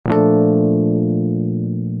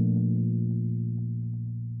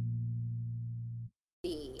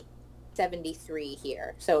73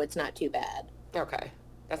 here, so it's not too bad. Okay.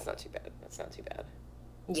 That's not too bad. That's not too bad.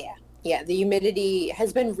 Yeah. Yeah, the humidity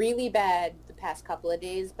has been really bad the past couple of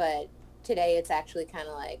days, but today it's actually kind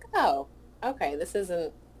of like, oh, okay, this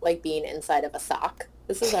isn't like being inside of a sock.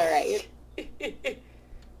 This is all right.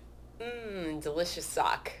 Delicious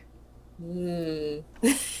sock. Mm.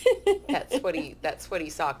 That sweaty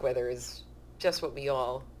sock weather is just what we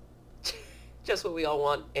all just what we all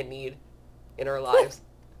want and need in our lives.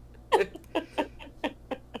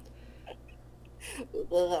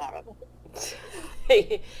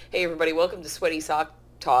 Hey, everybody, welcome to Sweaty Sock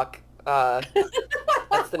Talk. That's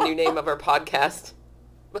the new name of our podcast.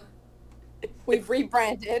 We've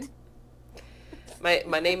rebranded.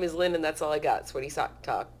 My name is Lynn, and that's all I got. Sweaty Sock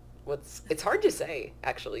Talk. It's hard to say,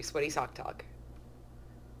 actually. Sweaty Sock Talk.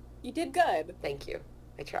 You did good. Thank you.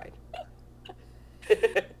 I tried.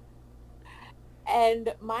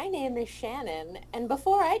 And my name is Shannon, and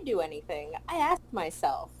before I do anything, I ask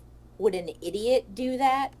myself, would an idiot do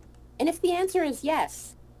that? And if the answer is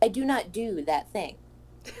yes, I do not do that thing.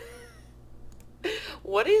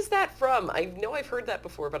 What is that from? I know I've heard that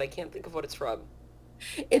before, but I can't think of what it's from.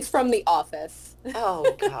 It's from The Office.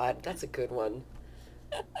 Oh, God, that's a good one.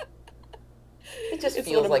 It just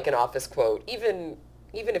feels like an Office quote, even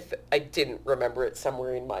if I didn't remember it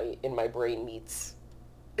somewhere in my brain meets.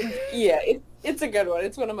 Yeah, it's a good one.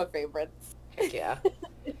 It's one of my favorites. Heck yeah.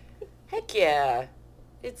 Heck yeah.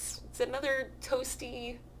 It's another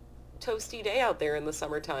toasty day out there in the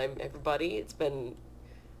summertime, everybody. It's been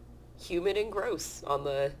humid and gross on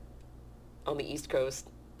the East Coast.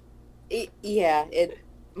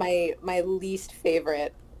 My least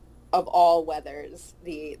favorite of all weathers,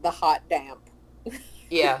 the hot damp.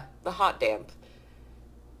 Yeah, the hot damp.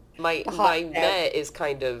 My meh is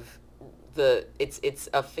kind of it's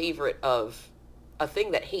a favorite of a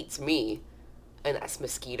thing that hates me, and that's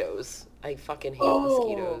mosquitoes. I fucking hate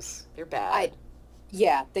mosquitoes. They're bad.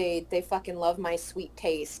 They fucking love my sweet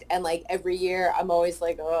taste, and like every year I'm always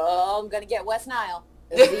like, oh, I'm gonna get West Nile.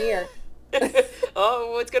 This is the year.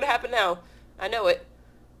 Oh, what's gonna happen now? I know it.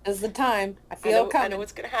 This is the time. I feel it coming. I know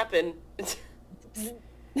what's gonna happen.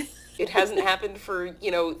 It hasn't happened for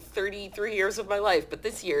 33 years of my life, but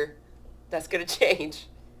this year, that's gonna change.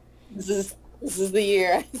 This is the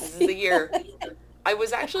year. This is the year. I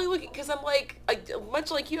was actually looking, because I'm like,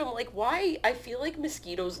 much like you, I'm like, why? I feel like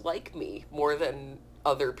mosquitoes like me more than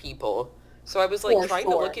other people. So I was like trying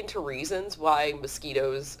to look into reasons why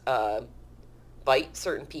mosquitoes bite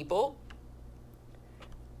certain people.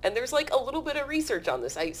 And there's like a little bit of research on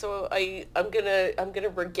this. I'm gonna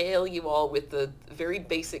regale you all with the very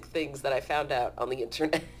basic things that I found out on the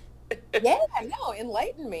internet. Yeah, I know.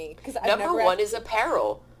 Enlighten me, because Number one is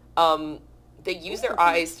apparel. They use their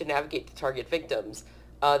eyes to navigate to target victims.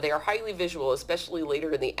 They are highly visual, especially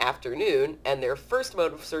later in the afternoon, and their first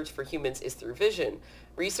mode of search for humans is through vision.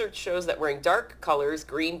 Research shows that wearing dark colors,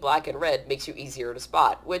 green, black, and red, makes you easier to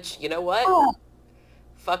spot, which, you know what? Oh.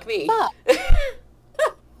 Fuck me. Fuck.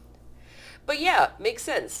 But yeah, makes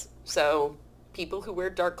sense. So, people who wear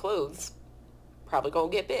dark clothes probably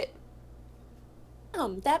gonna get bit.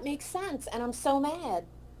 That makes sense, and I'm so mad.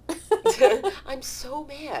 I'm so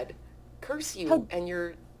mad. Curse you and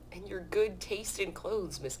your good taste in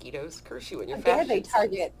clothes, mosquitoes. Curse you and your fashion. How dare they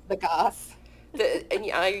target the goths?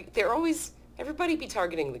 They're always, everybody be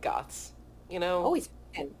targeting the goths, Always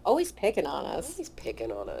picking on us. Always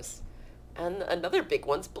picking on us. And another big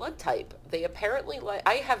one's blood type. They apparently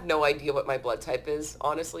I have no idea what my blood type is,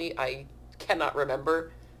 honestly. I cannot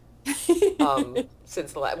remember.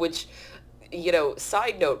 Since the last, which,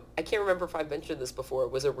 side note, I can't remember if I've mentioned this before,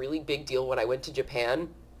 it was a really big deal when I went to Japan.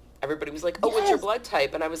 Everybody was like, oh, What's your blood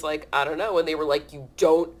type? And I was like, I don't know. And they were like, you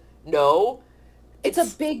don't know? It's a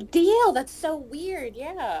big deal. That's so weird,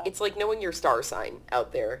 yeah. It's like knowing your star sign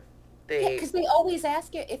out there. Because they always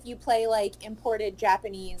ask it if you play, like, imported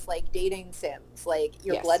Japanese, like, dating sims, like,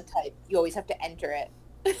 your blood type. You always have to enter it.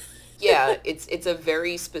 Yeah, it's a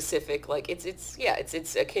very specific, like, it's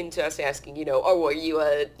akin to us asking, oh, are you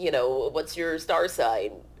what's your star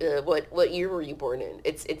sign? What year were you born in?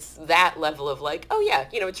 It's that level of like, oh yeah,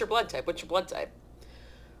 it's your blood type. What's your blood type?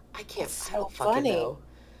 I don't fucking know.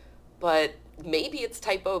 But maybe it's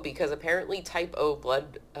type O, because apparently type O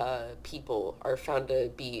blood people are found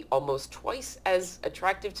to be almost twice as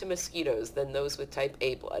attractive to mosquitoes than those with type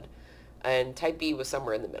A blood. And type B was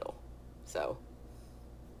somewhere in the middle. So...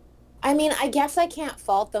 I mean, I guess I can't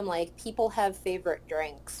fault them. Like, people have favorite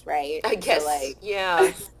drinks, right? I guess,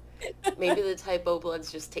 yeah. Maybe the type O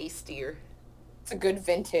blood's just tastier. It's a good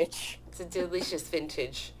vintage. It's a delicious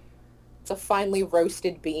vintage. It's a finely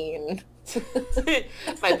roasted bean.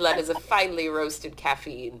 My blood is a finely roasted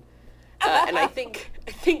caffeine. And I think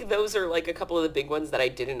those are like a couple of the big ones that I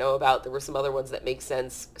didn't know about. There were some other ones that make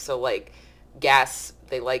sense. So like gas,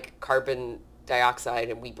 they like carbon dioxide,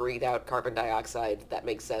 and we breathe out carbon dioxide. That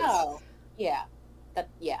makes sense. Oh, yeah.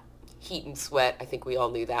 Yeah. Heat and sweat, I think we all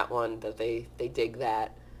knew that one, that they dig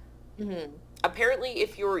that. Hmm. Apparently,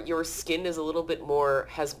 if your skin is a little bit more,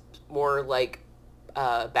 has more like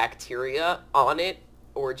bacteria on it,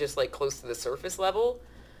 or just like close to the surface level,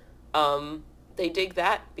 they dig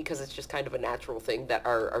that because it's just kind of a natural thing that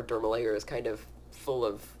our dermal layer is kind of full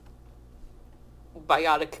of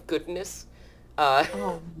biotic goodness. Uh,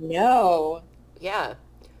 Oh, no. yeah,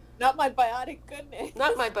 Not my biotic goodness.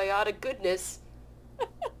 not my biotic goodness.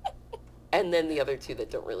 And then the other two that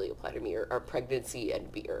don't really apply to me are pregnancy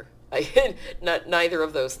and beer. Neither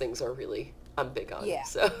of those things are really I'm big on. Yeah.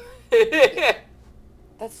 So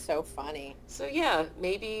That's so funny. so yeah,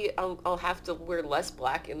 maybe I'll have to wear less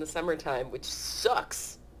black in the summertime, which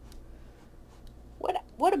sucks.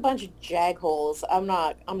 What a bunch of holes. I'm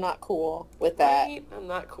not cool with that. Right? I'm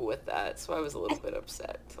not cool with that. So I was a little bit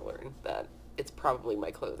upset to learn that it's probably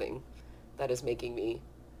my clothing that is making me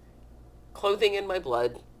clothing in my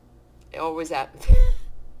blood. They always at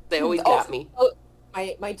they always got me. Oh,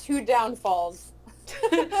 my two downfalls.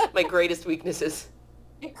 My greatest weaknesses.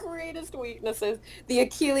 My greatest weaknesses. The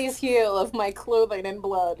Achilles heel of my clothing and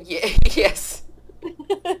blood. Yeah, yes.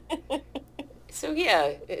 So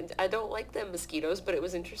yeah, I don't like them mosquitoes, but it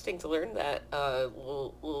was interesting to learn that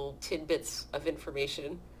little tidbits of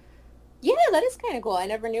information. Yeah, that is kind of cool. I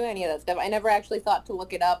never knew any of that stuff. I never actually thought to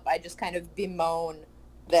look it up. I just kind of bemoan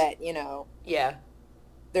that, Yeah,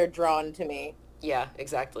 they're drawn to me. yeah,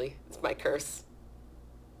 exactly. It's my curse.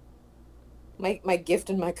 My gift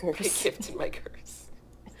and my My curse. gift and my curse.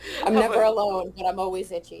 I'm How never about, alone, but I'm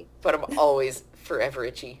always itchy. but I'm always forever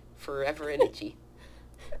itchy. Forever and itchy.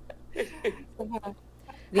 The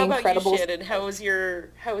How about you, Incredibles. Shannon? How's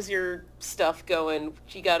your stuff going?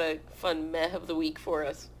 You got a fun meh of the week for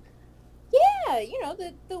us? Yeah,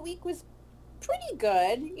 the week was pretty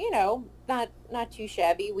good. Not too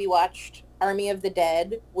shabby. We watched Army of the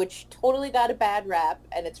Dead, which totally got a bad rap,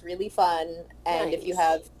 and it's really fun. And if you Nice.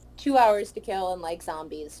 have 2 hours to kill and like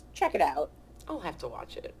zombies, check it out. I'll have to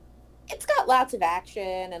watch it. It's got lots of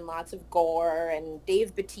action and lots of gore, and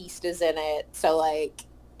Dave Bautista's in it. So like,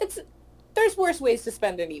 it's there's worse ways to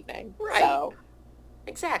spend an evening. Right. So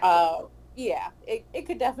Exactly. yeah, it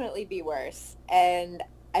could definitely be worse. And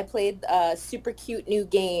I played a super cute new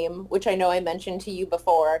game, which I know I mentioned to you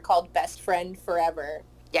before, called Best Friend Forever.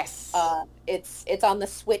 Yes. It's on the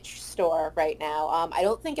Switch store right now. I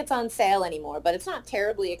don't think it's on sale anymore, but it's not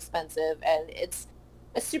terribly expensive, and it's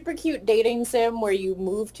a super cute dating sim where you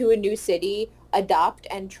move to a new city, adopt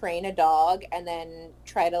and train a dog, and then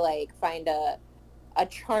try to like find a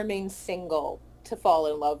charming single to fall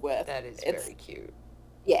in love with. That is It's very cute.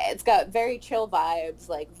 Yeah, it's got very chill vibes,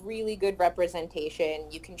 like really good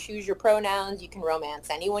representation. You can choose your pronouns, you can romance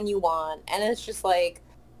anyone you want, and it's just like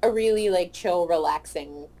a really like chill,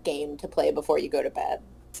 relaxing game to play before you go to bed.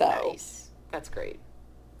 So Nice. That's great.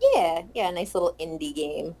 yeah, nice little indie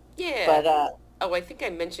game. Yeah. But Oh, I think I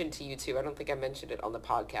mentioned to you too. I don't think I mentioned it on the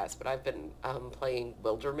podcast, but I've been playing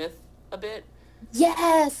Wildermyth a bit,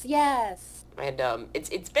 yes. and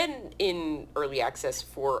it's been in early access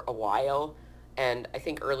for a while, and I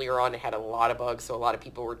think earlier on it had a lot of bugs, so a lot of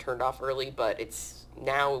people were turned off early, but it's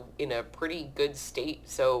now in a pretty good state.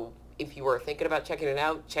 So if you were thinking about checking it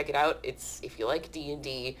out, check it out. It's if you like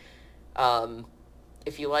D&D, um,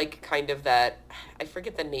 if you like kind of that, I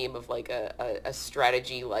forget the name of like a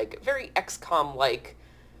strategy, like very XCOM like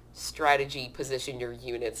strategy, position your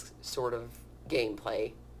units sort of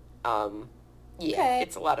gameplay. Um, yeah, Okay,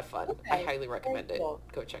 it's a lot of fun. I okay, highly very recommend it. cool.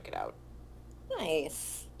 Go check it out.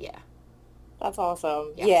 Nice. Yeah. That's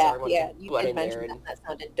awesome. Yeah, so I want Yeah, to you butt did in there mention that. and That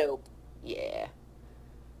sounded dope. yeah.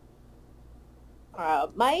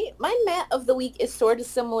 My Met of the week is sort of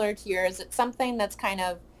similar to yours. It's something that's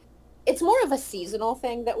it's more of a seasonal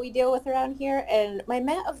thing that we deal with around here. And my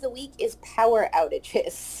Met of the week is power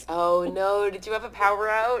outages. Oh no, did you have a power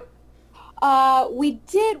out? We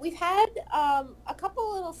did. We've had a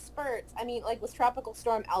couple little spurts. I mean, like with Tropical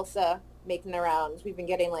Storm Elsa making the rounds, we've been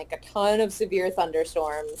getting like a ton of severe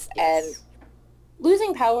thunderstorms, and Yes.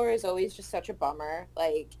 losing power is always just such a bummer.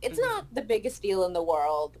 Like, it's Mhm. not the biggest deal in the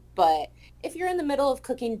world, but if you're in the middle of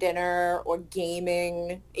cooking dinner or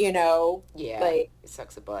gaming, Yeah, like, it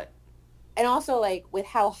sucks a butt. and also like with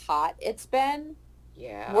how hot it's been, we're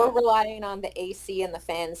Yeah. relying on the AC and the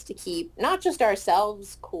fans to keep not just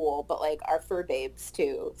ourselves cool, but like our fur babes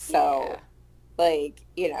too. So Yeah. like,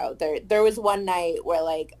 there was one night where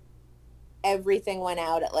like everything went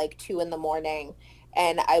out at like 2 in the morning,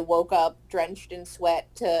 and I woke up drenched in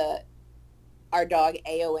sweat to our dog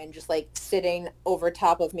Aowen just like sitting over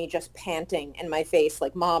top of me, just panting in my face,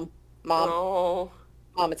 like, Mom, Mom, Oh,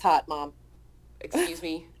 Mom, it's hot, Mom. excuse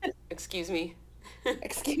me. Excuse me.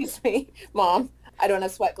 Excuse me, Mom. I don't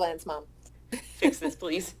have sweat glands, Mom. Fix this,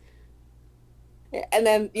 please. And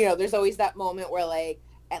then, there's always that moment where like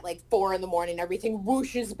at like 4 in the morning, everything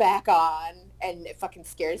whooshes back on and it fucking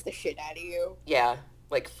scares the shit out of you. Yeah,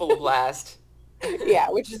 like full blast. Yeah,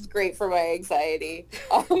 which is great for my anxiety.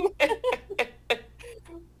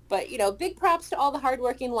 But, big props to all the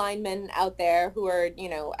hardworking linemen out there who are,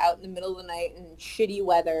 out in the middle of the night in shitty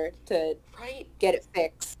weather to Right? get it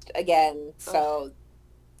fixed again. Ugh. So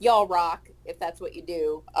y'all rock if that's what you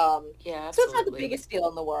do. Yeah, So it's not the absolutely. biggest deal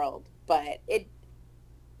in the world, but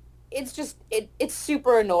it's just it's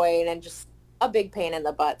super annoying and just a big pain in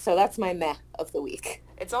the butt. So that's my meh of the week.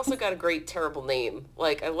 It's also got a great terrible name.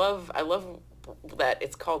 Like I love that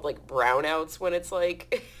it's called like brownouts when it's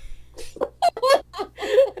like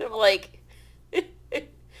and I'm like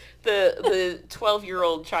the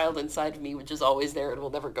 12-year-old child inside of me, which is always there and will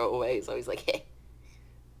never go away, is always like, hey,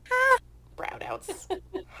 brownouts.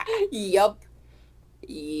 Ha. Yup.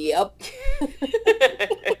 Yup.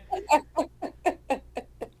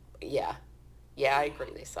 Yeah. Yeah, I agree.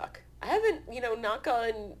 They suck. I haven't, knock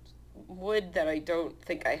on wood that I don't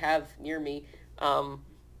think I have near me. Um,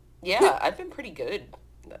 yeah, I've been pretty good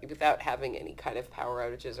without having any kind of power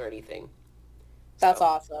outages or anything. That's So,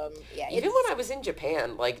 awesome. Yeah, even when I was in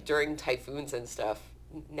Japan, like during typhoons and stuff,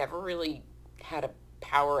 never really had a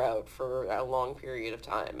power out for a long period of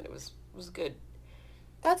time, and it was good.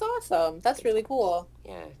 that's awesome. That's really cool.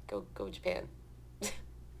 Yeah, go Japan.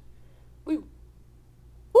 Woo.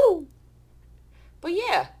 Woo. But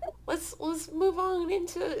yeah, let's move on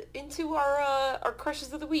into our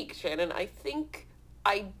crushes of the week, Shannon. I think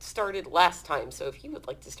I started last time, so if you would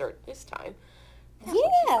like to start this time, that would be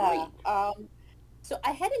Yeah. great. So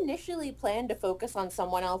I had initially planned to focus on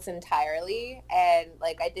someone else entirely, and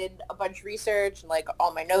like I did a bunch of research and like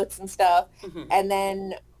all my notes and stuff, Hmm. and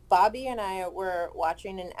then Bobby and I were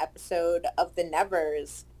watching an episode of The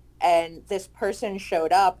Nevers, and this person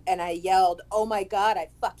showed up, and I yelled, "Oh my God, I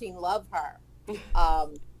fucking love her!"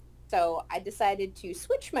 Um, so I decided to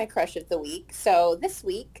switch my crush of the week. So this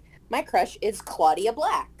week, my crush is Claudia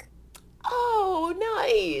Black. Oh,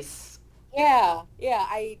 nice. Yeah.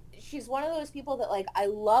 She's one of those people that like I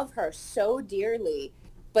love her so dearly,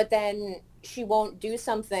 but then she won't do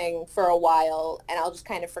something for a while and I'll just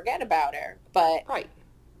kind of forget about her. But Right.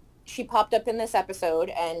 she popped up in this episode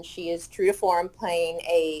and she is true to form playing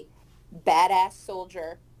a badass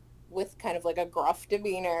soldier with kind of like a gruff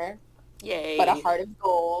demeanor, but a Yay. heart of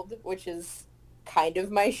gold, which is kind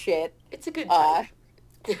of my shit. It's a good type.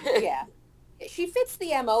 Uh, yeah. She fits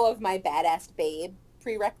the MO of my badass babe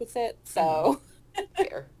prerequisite, Hmm. so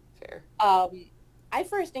Fair. Fair. Um, I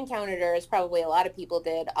first encountered her, as probably a lot of people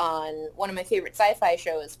did, on one of my favorite sci-fi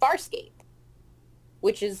shows, Farscape,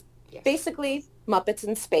 which is Yes. basically Muppets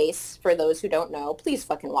in space. For those who don't know, please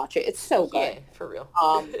fucking watch it. It's so Yeah, good. for real.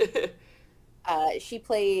 Um, she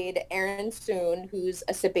played Erin Soon, who's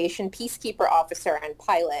a Sebastian peacekeeper officer and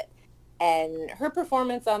pilot, and her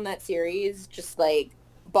performance on that series just like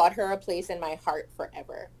bought her a place in my heart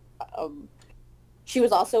forever. Um, she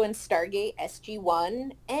was also in Stargate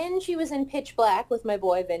SG-1, and she was in Pitch Black with my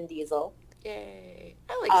boy Vin Diesel. Yay.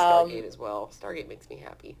 I like Stargate Um, as well. Stargate makes me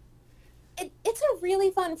happy. it's a really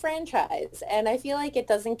fun franchise, and I feel like it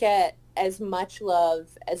doesn't get as much love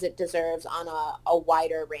as it deserves on a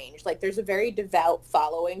wider range. Like, there's a very devout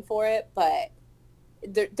following for it, but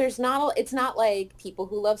there's not, it's not like people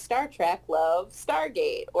who love Star Trek love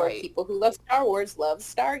Stargate, or Right. people who love Star Wars love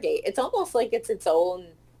Stargate. It's almost like it's its own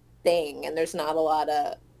thing, and there's not a lot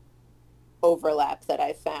of overlap that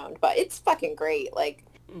I've found, but it's fucking great. Like,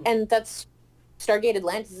 Mm. and that's Stargate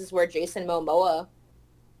Atlantis is where Jason Momoa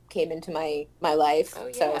came into my life.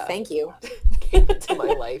 Oh, So yeah. thank you, Came into my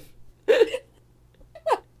life.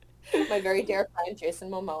 my very dear friend Jason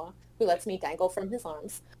Momoa, who lets me dangle from his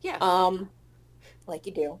arms. Yeah, Um, like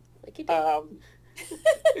you do. like you do. Um,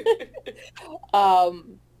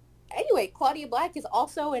 um, anyway, Claudia Black is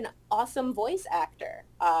also an awesome voice actor.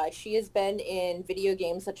 She has been in video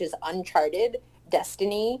games such as Uncharted,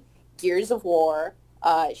 Destiny, Gears of War.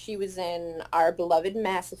 She was in our beloved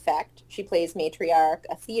Mass Effect. She plays matriarch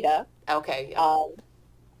Athena. Okay, yeah.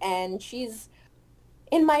 And she's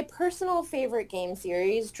in my personal favorite game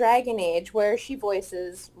series, Dragon Age, where she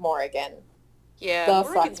voices Morrigan. Yeah, The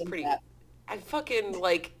Morgan's fucking pretty... best. I fucking,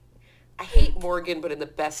 like... I hate Morgan, but in the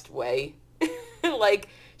best way. Like,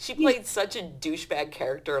 she She's played such a douchebag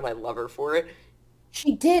character, and I love her for it.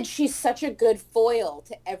 She did. She's such a good foil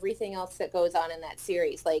to everything else that goes on in that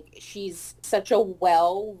series. Like, she's such a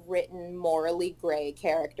well-written, morally gray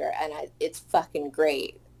character, and it's fucking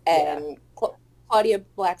great. Yeah, And Claudia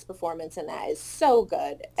Black's performance in that is so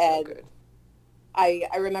good. so And good. I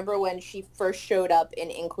remember when she first showed up in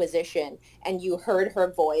Inquisition, and you heard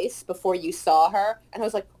her voice before you saw her, and I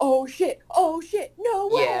was like, oh shit, no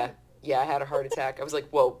Yeah, way. yeah, I had a heart attack. I was like,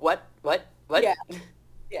 whoa, what? Yeah,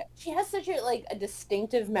 yeah. She has such a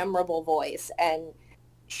distinctive, memorable voice, and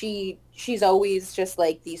she's always just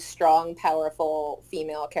like these strong, powerful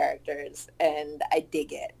female characters, and I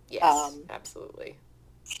dig it. Yes, absolutely.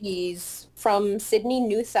 She's from Sydney,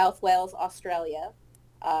 New South Wales, Australia.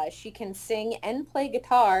 She can sing and play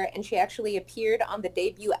guitar, and she actually appeared on the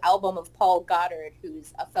debut album of Paul Goddard,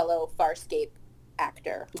 who's a fellow Farscape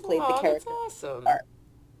actor who played the Oh, that's character. awesome.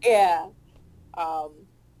 Yeah. Um,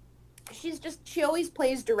 she always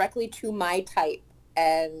plays directly to my type,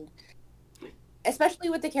 and especially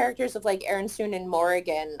with the characters of like Aaron Soon and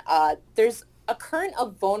Morrigan, there's a current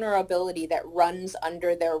of vulnerability that runs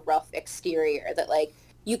under their rough exterior that like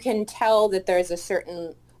you can tell that there's a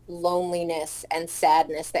certain loneliness and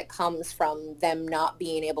sadness that comes from them not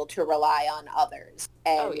being able to rely on others.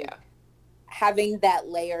 Oh And yeah. having that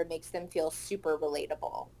layer makes them feel super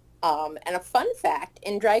relatable. And a fun fact,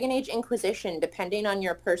 in Dragon Age Inquisition, depending on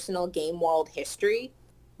your personal game world history,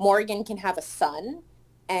 Morrigan can have a son,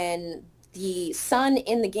 and the son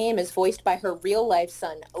in the game is voiced by her real life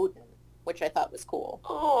son, Odin, which I thought was cool.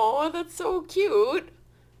 Oh, that's so cute.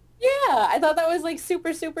 Yeah, I thought that was like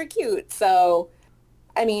super, super cute. So,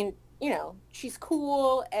 I mean, she's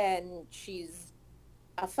cool and she's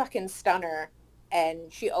a fucking stunner,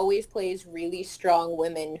 and she always plays really strong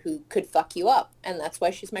women who could fuck you up, and that's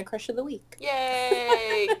why she's my crush of the week.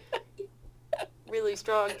 Yay! Really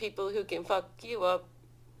strong people who can fuck you up.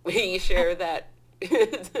 We share that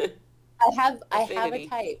I have a affinity.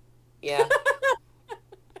 type. Yeah.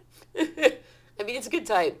 I mean, it's a good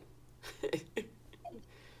type.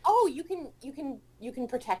 Oh, you can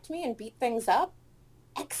protect me and beat things up?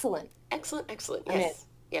 Excellent. Excellent, excellent. I'm in. Yes.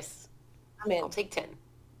 Yes. I'm I'll in. take 10.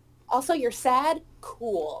 Also, you're sad?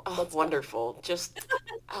 Cool. Oh, Let's go. wonderful. Just,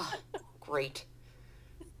 ah, great.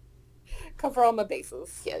 Cover all my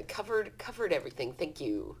bases. Yeah, covered everything. Thank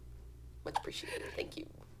you. Much appreciated. Thank you.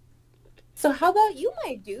 So how about you,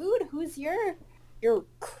 my dude? Who's your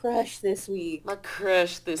crush this week? My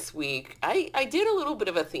crush this week. I did a little bit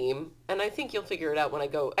of a theme, and I think you'll figure it out when I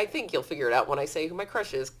go. I think you'll figure it out when I say who my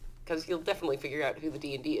crush is, because you'll definitely figure out who the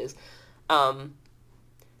D&D is. Um,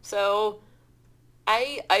 so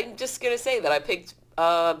I'm just gonna say that I picked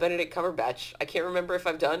Benedict Cumberbatch. I can't remember if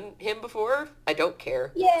I've done him before. I don't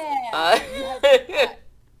care. Uh, Yeah, you have not.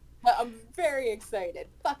 But I'm very excited.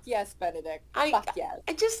 Fuck yes, Benedict. I Fuck yes.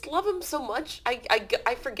 I just love him so much.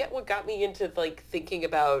 I forget what got me into like thinking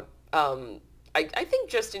about I think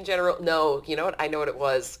just in general. No, you know what? I know what it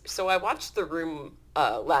was. So I watched The Room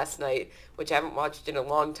last night, which I haven't watched in a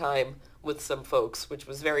long time with some folks, which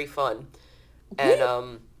was very fun. And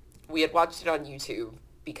we had watched it on YouTube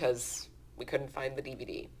because we couldn't find the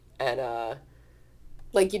DVD. And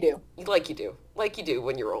Like you do. like you do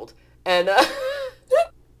when you're old. And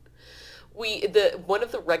we the one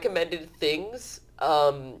of the recommended things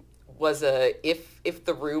was a if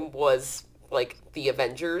the room was like the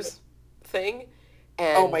Avengers thing,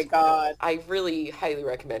 Oh my and God. I really highly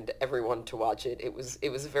recommend everyone to watch it. It was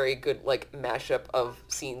a very good like mashup of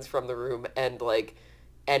scenes from the room and like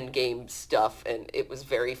end game stuff, and it was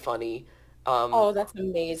very funny. um Oh, that's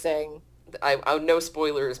amazing. I no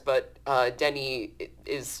spoilers, but Denny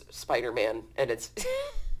is Spider-Man, and it's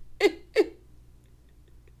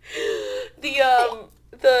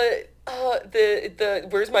the the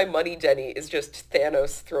where's my money Denny is just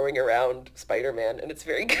Thanos throwing around Spider-Man, and it's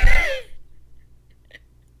very good.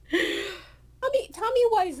 Tommy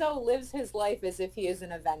Wiseau lives his life as if he is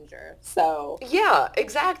an Avenger. So, Yeah,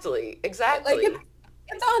 exactly, like, exactly.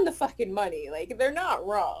 it's on the fucking money. Like, they're not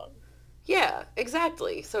wrong. Yeah,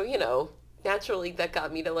 exactly. So, naturally that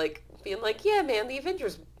got me to like being like, yeah, man, the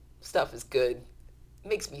Avengers stuff is good.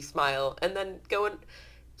 Makes me smile. And then going,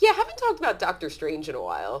 yeah, haven't talked about Doctor Strange in a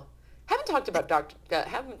while. Haven't talked about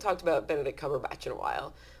Benedict Cumberbatch in a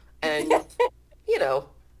while. And, you know,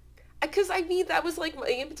 because I mean that was like my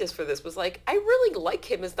impetus for this was like I really like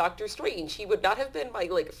him as Doctor Strange. He would not have been my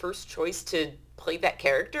like first choice to play that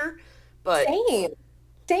character, but Same.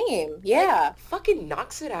 Same. like Yeah. fucking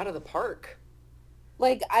knocks it out of the park.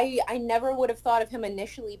 Like, I never would have thought of him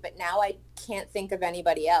initially, but now I can't think of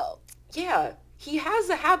anybody else. Yeah, he has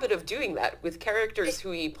a habit of doing that with characters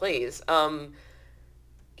who he plays.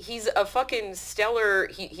 he's a fucking stellar.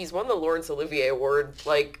 He's won the Laurence Olivier Award.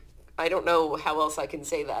 Like, I don't know how else I can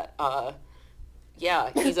say that.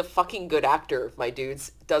 Yeah, he's a fucking good actor, my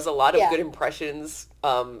dudes. Does a lot of Yeah. good impressions.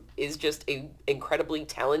 Is just a incredibly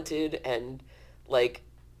talented and like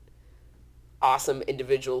awesome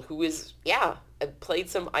individual who is, yeah, played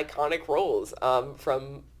some iconic roles.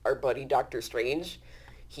 From our buddy Doctor Strange,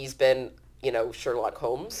 he's been, Sherlock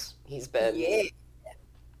Holmes. He's been Yeah.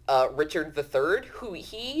 Richard III, who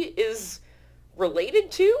he is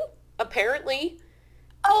related to, apparently.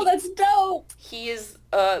 Oh, He, that's dope. he is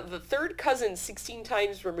the third cousin 16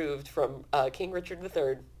 times removed from King Richard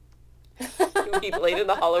III, who he played in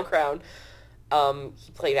The Hollow Crown.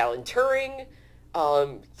 He played Alan Turing.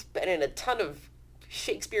 He's been in a ton of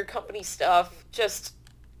Shakespeare Company stuff. Just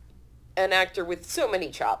an actor with so many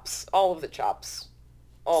chops. All of the chops.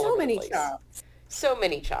 All So over the many place. chops. So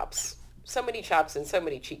many chops. So many chops and so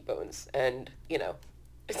many cheekbones. And,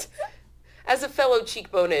 it's, as a fellow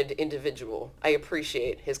cheekboned individual, I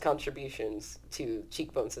appreciate his contributions to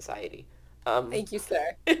Cheekbone Society. Thank you,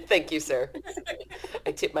 sir. Thank you, sir.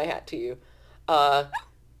 I tip my hat to you. Uh,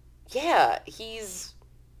 yeah, he's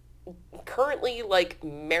currently like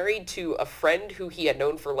married to a friend who he had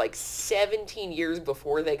known for like 17 years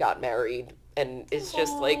before they got married, and it's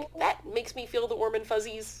just like Aw, that makes me feel the warm and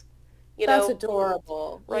fuzzies, you that's know,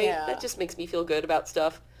 adorable. right? Yeah. That just makes me feel good about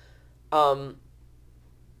stuff. Um,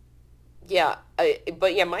 yeah,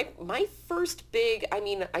 but yeah, my first big, I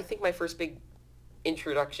mean, I think my first big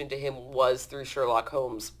introduction to him was through Sherlock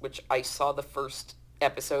Holmes, which I saw the first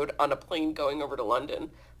episode on a plane going over to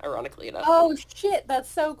London, ironically enough. Oh shit, that's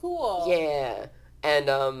so cool. Yeah. And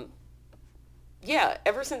yeah,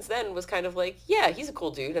 ever since then was kind of like, yeah, he's a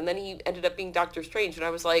cool dude. And then he ended up being Doctor Strange, and I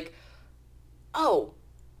was like, oh,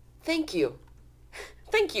 thank you.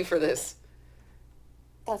 Thank you for this.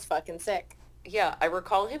 That's fucking sick. Yeah, I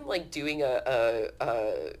recall him like doing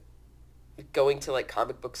going to like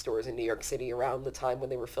comic book stores in New York City around the time when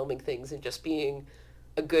they were filming things and just being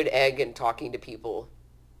a good egg and talking to people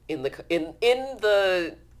in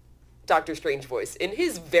the Doctor Strange voice, in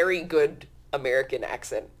his very good American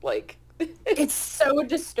accent. Like It's so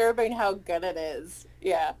disturbing how good it is.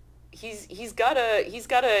 Yeah. he's got a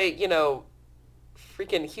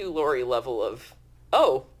freaking Hugh Laurie level of,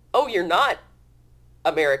 oh, you're not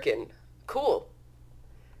American. Cool.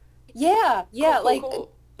 Yeah, Cool, yeah, cool, like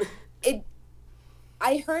cool. it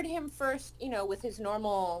I heard him first, with his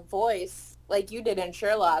normal voice, like you did in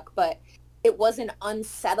Sherlock, but it wasn't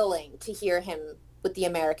unsettling to hear him with the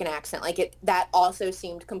American accent. Like that also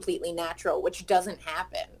seemed completely natural, which doesn't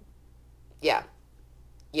happen. Yeah.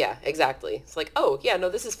 Yeah, exactly. It's like, oh, yeah, no,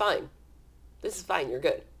 this is fine. This is fine. You're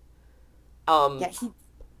good. Um, Yeah, he's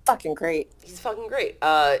fucking great. he's fucking great.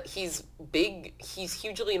 He's big. He's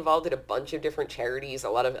hugely involved in a bunch of different charities, a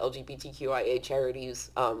lot of LGBTQIA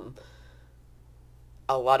charities,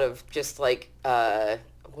 a lot of just like,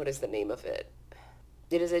 what is the name of it?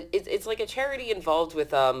 It's like a charity involved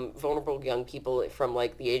with vulnerable young people from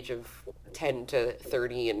like the age of 10 to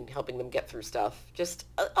 30 and helping them get through stuff. Just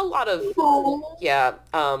a lot of, Aw. yeah,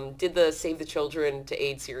 did the Save the Children to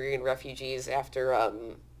aid Syrian refugees after,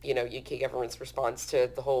 UK government's response to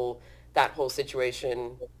that whole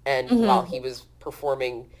situation. And while Hmm. he was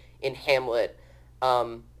performing in Hamlet,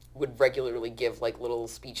 would regularly give like little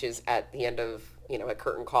speeches at the end of, a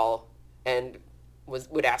curtain call, and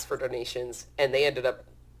would ask for donations. And they ended up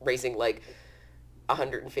raising like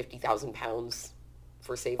 150,000 pounds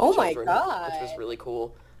for Save the Oh my Children, which was God. really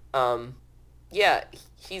cool. Um, yeah,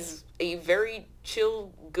 he's a very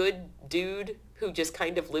chill, good dude who just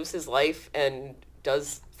kind of lives his life and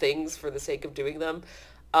does things for the sake of doing them.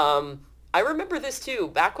 I remember this too,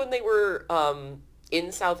 back when they were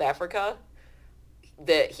in South Africa,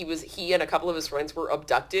 that he and a couple of his friends were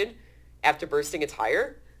abducted after bursting a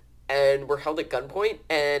tire and were held at gunpoint,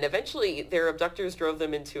 and eventually their abductors drove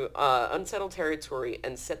them into unsettled territory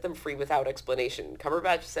and set them free without explanation.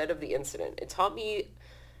 Cumberbatch said of the incident, "It taught me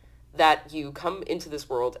that you come into this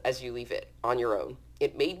world as you leave it, on your own.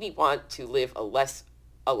 It made me want to live a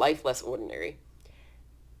life less ordinary."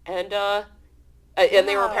 And and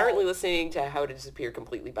they were apparently Wow. listening to How to Disappear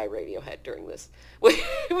Completely by Radiohead during this,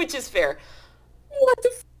 which is fair. What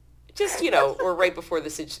the Just, or right before the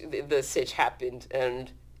sitch happened.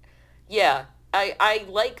 And yeah, I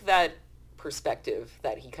like that perspective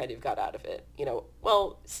that he kind of got out of it.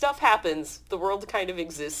 Well, stuff happens, the world kind of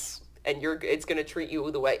exists, and it's going to treat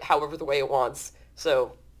you however the way it wants.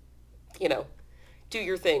 So, you know, do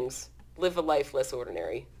your things, live a life less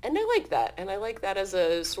ordinary. And I like that. And I like that as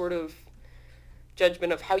a sort of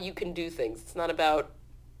judgment of how you can do things. It's not about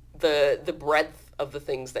the breadth of the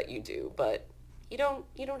things that you do, but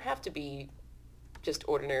you don't have to be just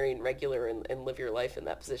ordinary and regular and live your life in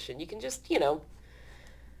that position. You can just,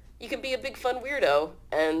 you can be a big fun weirdo,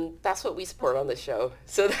 and that's what we support on this show.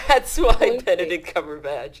 So that's why Absolutely. Benedict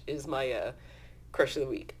Cumberbatch is my crush of the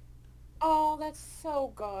week. Oh, that's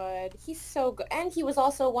so good. He's so good. And he was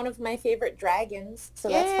also one of my favorite dragons, so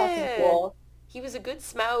that's fucking Yeah, cool. he was a good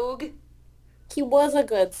Smaug. He was a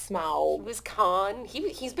good He Smaug. was Khan.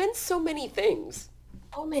 He's been so many things.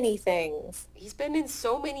 So many things. He's been in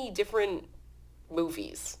so many different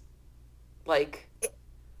movies. Like,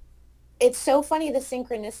 It's so funny the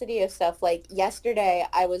synchronicity of stuff. Like yesterday,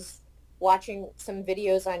 I was watching some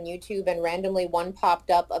videos on YouTube and randomly one popped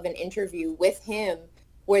up of an interview with him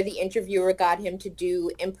where the interviewer got him to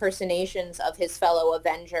do impersonations of his fellow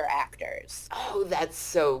Avenger actors. oh, that's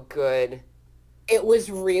so good. It was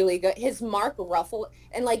really good. His Mark Ruffalo,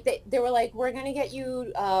 and like they were like, we're gonna get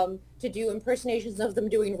you to do impersonations of them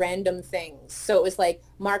doing random things. So it was like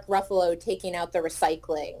Mark Ruffalo taking out the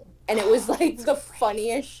recycling, and it was like That's the great.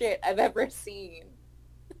 funniest shit I've ever seen.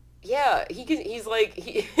 Yeah, he's like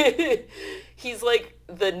he's like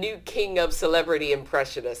the new king of celebrity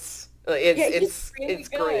impressionists. It's Yeah, he's it's really it's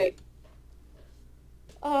good. great.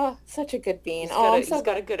 Oh, such a good bean. He's Oh, got a I'm he's so got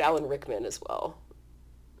glad. a good Alan Rickman as well.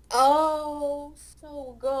 Oh,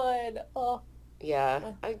 so good. Oh,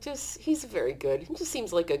 Yeah, I just he's very good. He just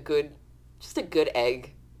seems like just a good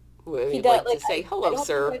egg. he We'd does. like to Like say, I hello, don't think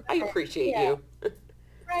sir. I've I ever. appreciate Yeah, you.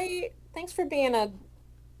 right. Thanks for being a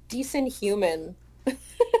decent human.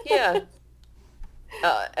 Yeah,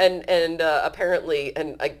 and apparently,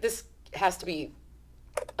 and like this has to be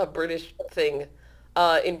a British thing.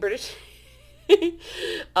 In British,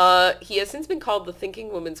 he has since been called the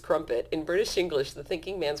thinking woman's crumpet. In British English, the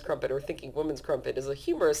thinking man's crumpet or thinking woman's crumpet is a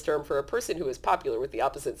humorous term for a person who is popular with the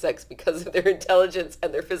opposite sex because of their intelligence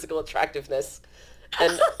and their physical attractiveness.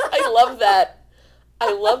 And I love that.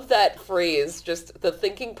 I love that phrase. Just the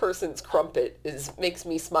thinking person's crumpet is makes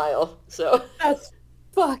me smile. So That's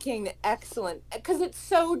fucking excellent because it's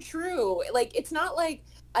so true. Like it's not like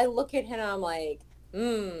I look at him and I'm like,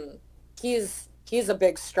 he's a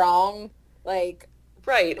big strong. Like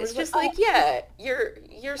right, I'm it's just like, just oh, like he's yeah,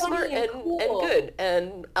 you're smart funny and and cool. good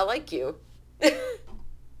and I like you.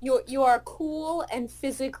 You are cool and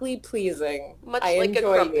physically pleasing. I Much like a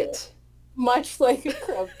enjoy you. crumpet. Much like a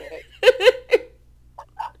crumpet.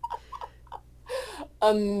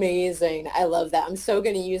 Amazing. I love that. I'm so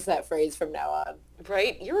gonna use that phrase from now on.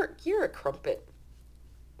 Right? You're a crumpet.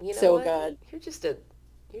 You know So what? good. You're just a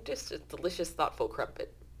delicious, thoughtful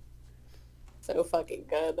crumpet. So fucking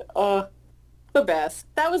good. Oh, the best.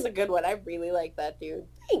 That was a good one. I really like that, dude.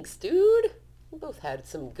 Thanks, dude. We both had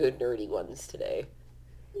some good nerdy ones today.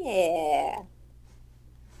 Yeah.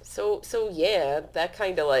 So yeah, that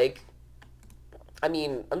kind of like I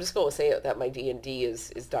mean, I'm just going to say it that my D&D is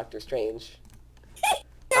Doctor Strange.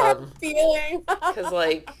 Um Feeling. 'Cause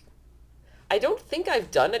like I don't think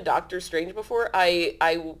I've done a Doctor Strange before. I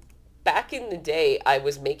back in the day I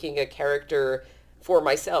was making a character for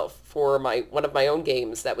myself for my one of my own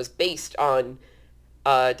games that was based on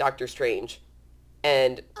Doctor Strange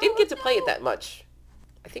and didn't Oh get to play it no. that much.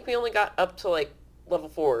 I think we only got up to like level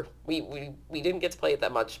 4. We didn't get to play it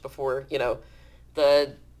that much before,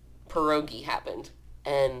 the pierogi happened.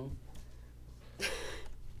 And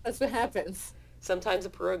That's what happens. sometimes a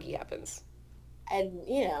pierogi happens. And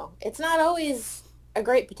it's not always a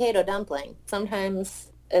great potato dumpling.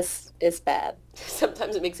 Sometimes it's bad.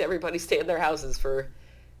 Sometimes it makes everybody stay in their houses for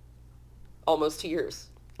almost 2 years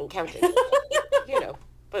and counting. You know,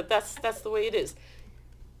 but that's the way it is.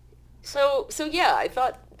 So yeah, I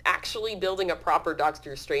thought actually building a proper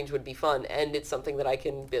Doctor Strange would be fun, and it's something that I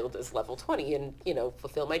can build as level 20 and,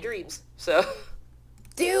 fulfill my dreams. So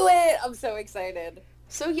Do it. I'm so excited.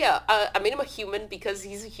 so yeah, I made him a human because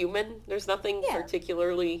he's a human. There's nothing Yeah.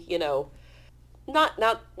 particularly,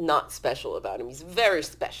 not special about him. He's very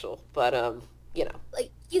special, but you know.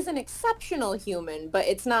 Like he's an exceptional human, but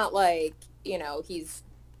it's not like, he's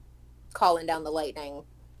calling down the lightning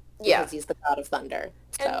Yeah. because he's the god of thunder.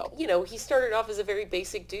 And, So, he started off as a very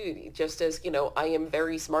basic dude, just as, I am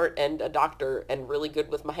very smart and a doctor and really good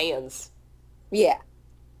with my hands. yeah.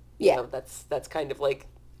 Yeah. That's kind of like,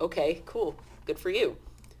 okay, cool. Good for you.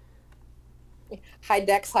 High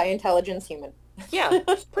dex, high intelligence human. Yeah,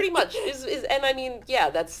 pretty much. Is and I mean, yeah,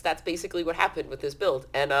 that's basically what happened with this build.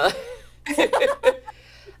 And I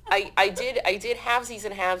did halvesies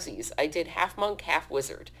and halvesies. I did half monk, half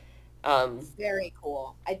wizard. Um Very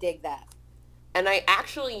cool. I dig that. and I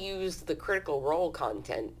actually used the critical role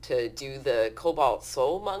content to do the Cobalt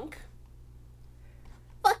Soul monk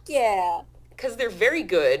Fuck yeah. because they're very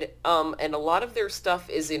good. And a lot of their stuff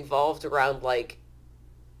is involved around like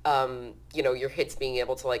your hits being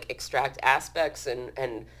able to like extract aspects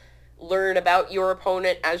and learn about your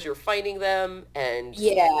opponent as you're fighting them, and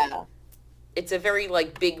Yeah, it's a very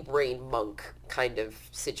like big brain monk kind of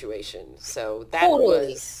situation. So that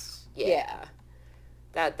totally. was, Yeah.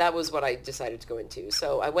 yeah, that was what I decided to go into.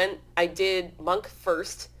 So I did monk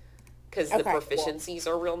first because the Okay, cool. proficiencies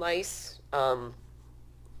are real nice.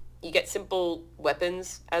 You get simple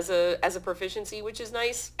weapons as a proficiency, which is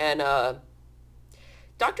nice. And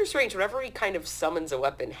Doctor Strange, whenever he kind of summons a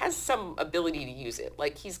weapon, has some ability to use it.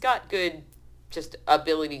 Like he's got good just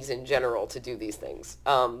abilities in general to do these things.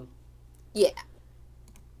 Yeah.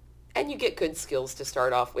 And you get good skills to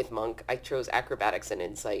start off with monk. I chose acrobatics and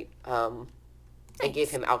insight. And gave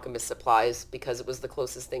Nice. him alchemist supplies because it was the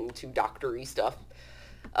closest thing to doctory stuff.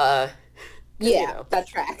 Uh, because Yeah, that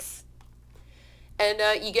tracks. And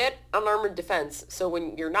you get unarmored defense, so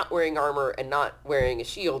when you're not wearing armor and not wearing a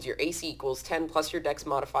shield, your AC equals 10 plus your dex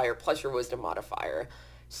modifier plus your wisdom modifier.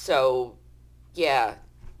 So, yeah,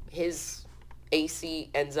 his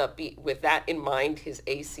AC ends up with that in mind, his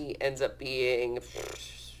AC ends up being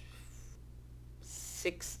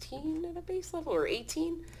 16 at a base level or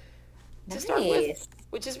 18 to start with, Nice.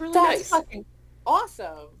 which is really That's nice. fucking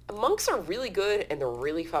awesome. Monks are really good and they're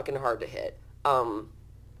really fucking hard to hit.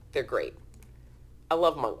 They're great. I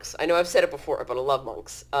love monks. I know I've said it before, but I love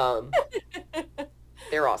monks.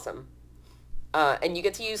 They're awesome. And you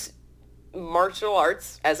get to use martial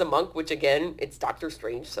arts as a monk, which again, it's Doctor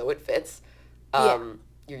Strange, so it fits. Yeah.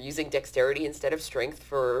 You're using dexterity instead of strength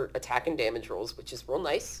for attack and damage rolls, which is real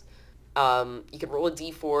nice. You can roll a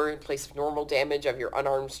d4 in place of normal damage of your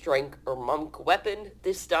unarmed strike or monk weapon.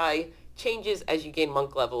 This die changes as you gain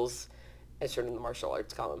monk levels, as shown in the martial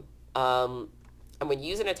arts column. And when you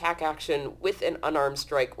use an attack action with an unarmed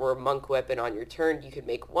strike or a monk weapon on your turn, you can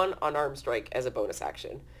make one unarmed strike as a bonus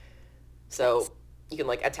action. So Nice. you can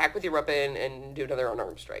like attack with your weapon and do another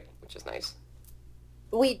unarmed strike, which is nice.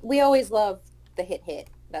 We always love the hit.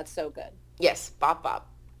 That's so good. Yes, bop bop.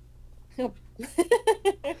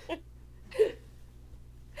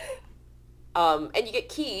 And you get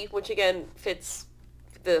ki, which again fits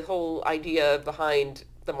the whole idea behind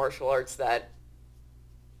the martial arts that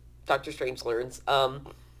Doctor Strange learns.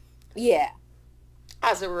 Yeah.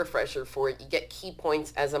 As a refresher for it, you get ki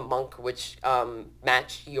points as a monk, which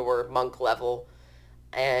match your monk level,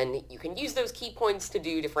 and you can use those ki points to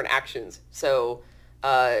do different actions. So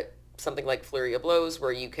something like Flurry of Blows,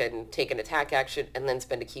 where you can take an attack action and then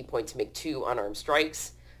spend a ki point to make two unarmed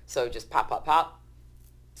strikes. So just pop, pop, pop,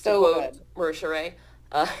 to So quote good. Marisha.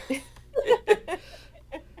 Uh,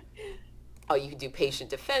 oh, you can do patient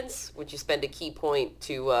defense, which you spend a ki point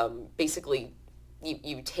to basically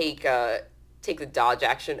you take the dodge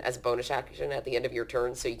action as a bonus action at the end of your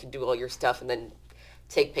turn, so you can do all your stuff and then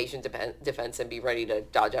take patient defense and be ready to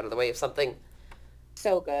dodge out of the way of something.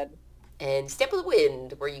 So good. And Step of the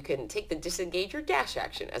Wind, where you can take the disengage or dash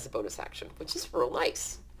action as a bonus action, which is real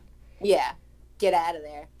nice. Yeah. Get out of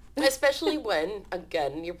there. Especially when,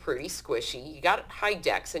 again, you're pretty squishy. You got high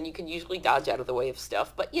dex and you can usually dodge out of the way of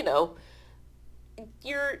stuff, but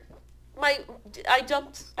you're my I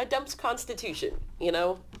dumped Constitution,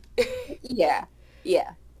 Yeah. Yeah.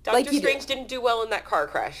 Like Doctor you do. Strange didn't do well in that car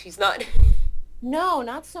crash. He's not No,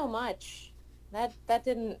 not so much. That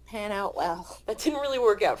didn't pan out well. that didn't really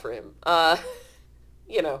work out for him.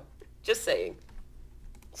 You know, just saying.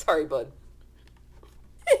 Sorry, bud.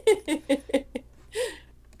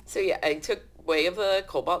 So yeah, I took Way of the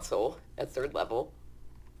Cobalt Soul at 3rd level.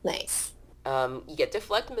 Nice. You get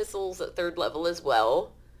Deflect Missiles at 3rd level as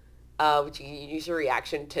well, which you use your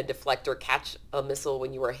reaction to deflect or catch a missile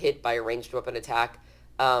when you are hit by a ranged weapon attack.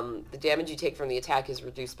 The damage you take from the attack is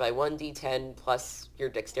reduced by 1d10 plus your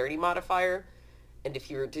dexterity modifier. And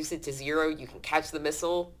if you reduce it to 0, you can catch the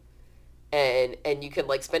missile and you can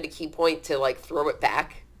like spend a ki point to like throw it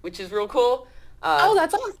back, which is real cool. Oh,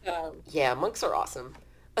 that's awesome. Yeah, monks are awesome.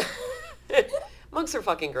 Monks are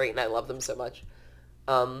fucking great and I love them so much.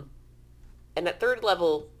 And at 3rd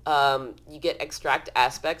level, you get Extract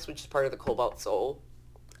Aspects, which is part of the Cobalt Soul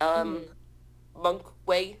monk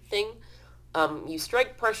way thing. You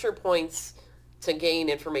strike pressure points to gain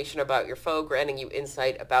information about your foe, granting you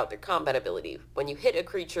insight about their combat ability. When you hit a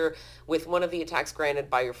creature with one of the attacks granted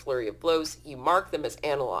by your Flurry of Blows, you mark them as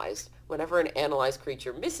analyzed. Whenever an analyzed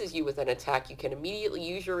creature misses you with an attack, you can immediately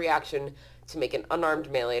use your reaction to make an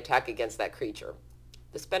unarmed melee attack against that creature.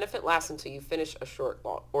 This benefit lasts until you finish a short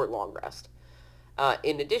or long rest.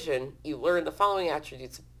 In addition, you learn the following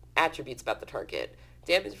attributes about the target: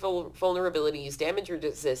 damage vulnerabilities, damage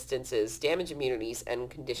resistances, damage immunities, and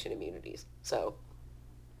condition immunities. So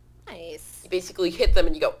Nice. you basically hit them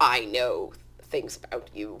and you go, I know things about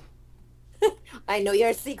you. I know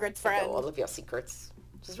your secrets, I know friend. all of your secrets,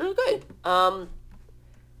 which is really good.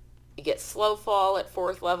 You get slow fall at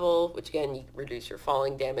 4th level, which again, you reduce your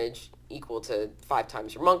falling damage equal to 5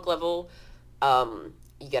 times your monk level.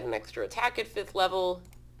 You get an extra attack at 5th level.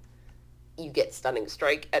 You get stunning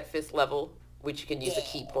strike at 5th level, which you can use a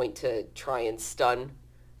key Yeah. point to try and stun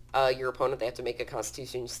your opponent. They have to make a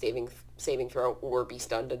Constitution saving throw or be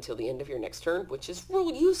stunned until the end of your next turn, which is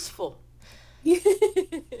real useful.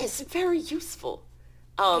 It's very useful.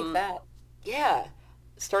 Like Um, that. yeah.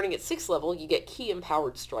 Starting at 6th level, you get key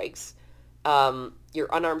empowered strikes. Your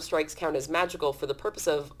unarmed strikes count as magical for the purpose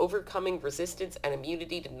of overcoming resistance and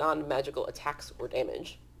immunity to non-magical attacks or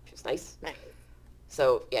damage, which is nice. Nice.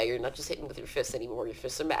 So, yeah, you're not just hitting with your fists anymore. Your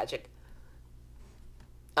fists are magic.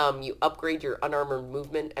 You upgrade your unarmored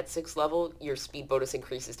movement at 6th level. Your speed bonus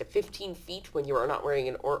increases to 15 feet when you are not wearing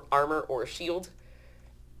an armor or a shield.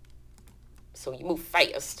 So you move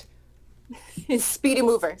fast. Speedy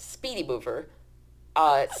mover. Speedy mover.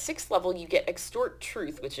 At 6th level, you get Extort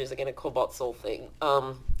Truth, which is, again, a Cobalt Soul thing.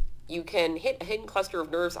 You can hit a hidden cluster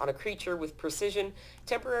of nerves on a creature with precision,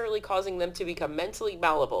 temporarily causing them to become mentally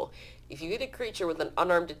malleable. If you hit a creature with an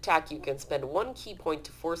unarmed attack, you can spend 1 key point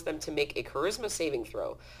to force them to make a charisma saving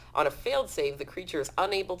throw. On a failed save, the creature is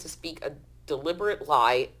unable to speak a deliberate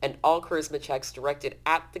lie, and all charisma checks directed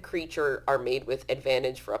at the creature are made with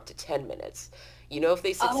advantage for up to 10 minutes. You know if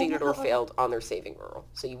they succeeded or Oh, failed on their saving roll,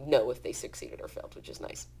 so you know if they succeeded or failed, which is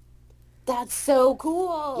nice. that's so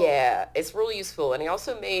cool. Yeah, it's really useful. And I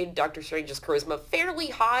also made Doctor Strange's charisma fairly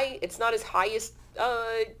high. It's not his highest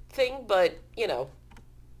thing, but you know,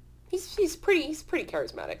 he's pretty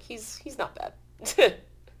charismatic. He's not bad.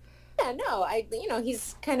 Yeah, no,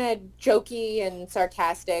 he's kind of jokey and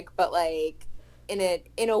sarcastic, but like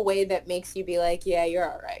in a way that makes you be like, yeah, you're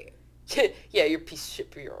all right. Yeah, you're a piece of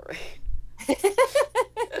shit, but you're alright.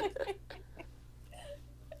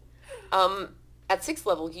 Um, at 6th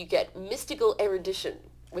level, you get Mystical Erudition,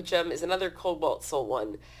 which is another Cobalt Soul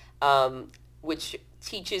one, which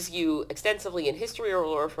teaches you extensively in history or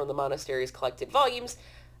lore from the monastery's collected volumes.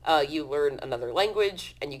 You learn another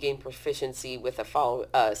language, and you gain proficiency with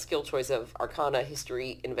a skill choice of Arcana,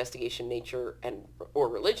 History, Investigation, Nature, and or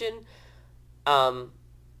Religion. Um,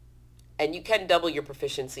 and you can double your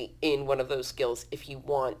proficiency in one of those skills if you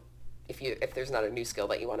want. If there's not a new skill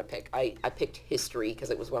that you want to pick, I picked history because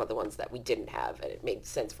it was one of the ones that we didn't have and it made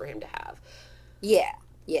sense for him to have. Yeah,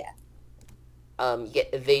 yeah. You get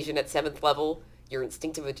evasion at 7th level. Your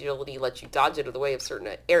instinctive agility lets you dodge out of the way of certain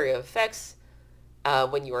area effects.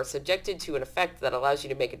 When you are subjected to an effect that allows you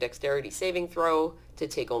to make a dexterity saving throw to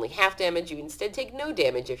take only half damage, you instead take no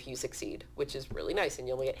damage if you succeed, which is really nice, and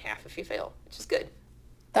you only get half if you fail, which is good.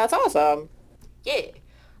 That's awesome. Yeah.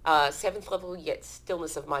 7th level, you get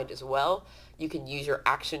Stillness of Mind as well. You can use your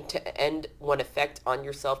action to end one effect on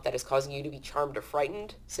yourself that is causing you to be charmed or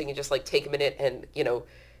frightened. So you can just like take a minute and,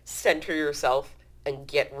 center yourself and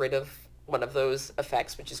get rid of one of those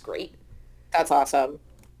effects, which is great. That's awesome.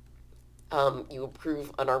 You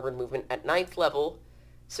improve unarmored movement at 9th level.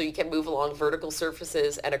 So you can move along vertical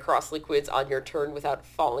surfaces and across liquids on your turn without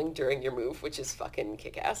falling during your move, which is fucking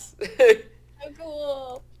kick-ass. So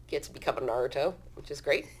cool. Get to become a Naruto, which is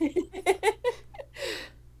great.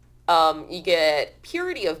 You get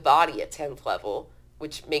Purity of Body at 10th level,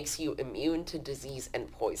 which makes you immune to disease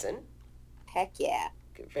and poison. Heck yeah.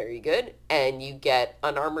 Very good. And you get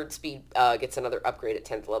Unarmored Speed, gets another upgrade at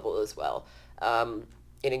 10th level as well.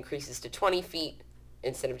 It increases to 20 feet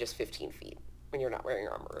instead of just 15 feet when you're not wearing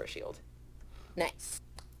armor or a shield. Nice.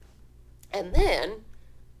 And then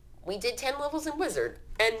we did 10 levels in Wizard,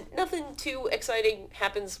 and nothing too exciting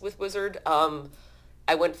happens with Wizard.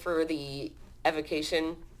 I went for the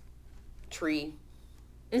evocation tree,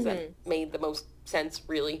 'cause that made the most sense,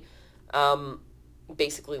 really.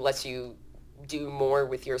 Basically lets you do more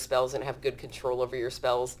with your spells and have good control over your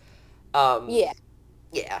spells. Yeah.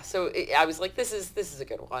 Yeah, so I was like, this is a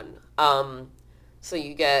good one. So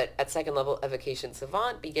you get, at 2nd level, Evocation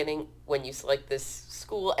Savant, beginning when you select this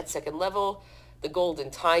school at 2nd level. The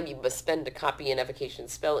golden time you must spend to copy an evocation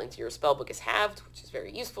spell into your spellbook is halved, which is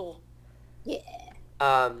very useful. Yeah.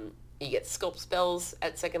 You get sculpt spells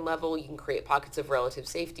at 2nd level. You can create pockets of relative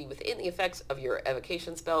safety within the effects of your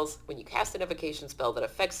evocation spells. When you cast an evocation spell that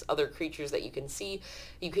affects other creatures that you can see,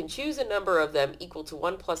 you can choose a number of them equal to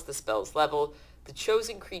 1 plus the spell's level. The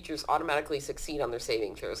chosen creatures automatically succeed on their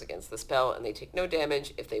saving throws against the spell, and they take no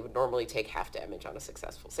damage if they would normally take half damage on a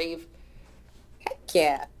successful save. Heck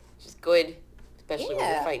yeah. Which is good, especially when you're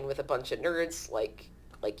Yeah. fighting with a bunch of nerds like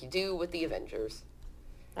you do with the Avengers.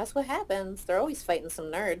 That's what happens. They're always fighting some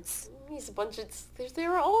nerds. He's a bunch of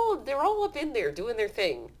they're all up in there doing their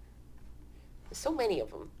thing. There's so many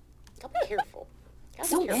of them. Gotta be careful. Gotta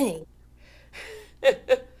be So careful. many.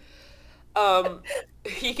 um,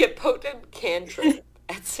 you get potent cantrip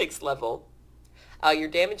at 6th level. Your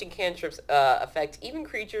damaging cantrips affect even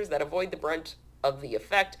creatures that avoid the brunt of the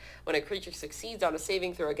effect. When a creature succeeds on a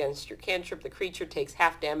saving throw against your cantrip, the creature takes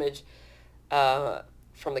half damage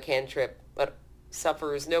from the cantrip, but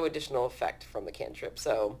suffers no additional effect from the cantrip.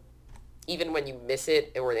 So even when you miss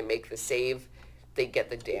it or they make the save, they get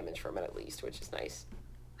the damage from it at least, which is nice.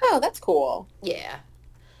 Oh, that's cool. Yeah.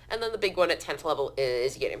 And then the big one at 10th level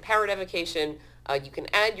is you get Empowered Evocation. You can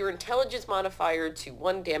add your intelligence modifier to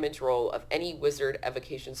 1 damage roll of any wizard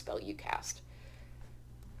evocation spell you cast.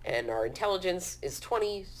 And our intelligence is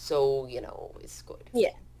 20, so, it's good. Yeah.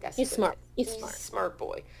 That's He's good. smart. He's He's a smart. smart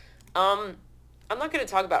boy. I'm not going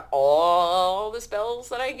to talk about all the spells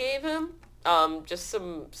that I gave him. Just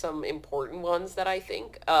some important ones that I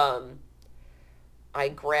think. I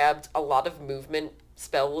grabbed a lot of movement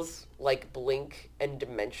spells like Blink and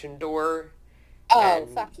Dimension Door. Oh, And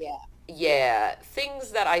fuck yeah. yeah, things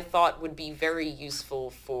that I thought would be very useful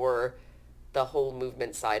for the whole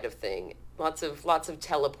movement side of thing. Lots of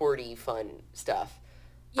teleporty fun stuff.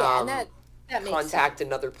 Yeah, and Um, that makes sense. Contact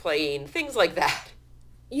another plane, things like that.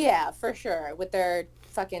 Yeah, for sure. With their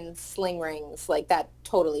fucking sling rings, like that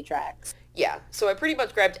totally tracks. Yeah, so I pretty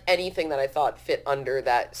much grabbed anything that I thought fit under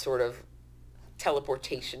that sort of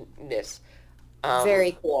teleportation-ness. Um,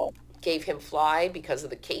 Very cool. Gave him fly because of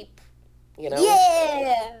the cape, you know?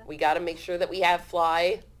 Yeah. We got to make sure that we have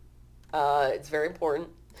fly. It's very important.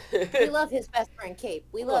 We love his best friend Cape.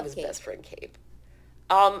 We Love love his Cape. best friend Cape.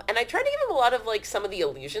 And I tried to give him a lot of like some of the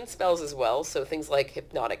illusion spells as well. So things like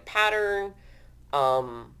hypnotic pattern,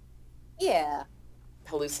 um, Yeah.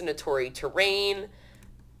 hallucinatory terrain,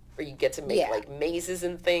 where you get to make Yeah. like mazes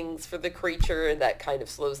and things for the creature, and that kind of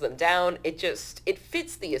slows them down. It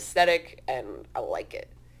fits the aesthetic, and I like it.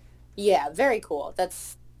 Yeah, very cool.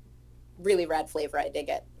 That's really rad flavor. I dig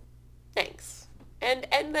it. Thanks. And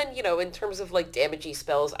then, in terms of like damagey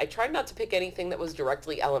spells, I tried not to pick anything that was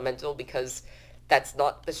directly elemental because that's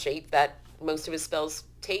not the shape that most of his spells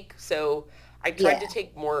take. So I tried Yeah. to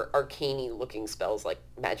take more arcane looking spells like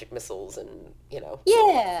magic missiles and,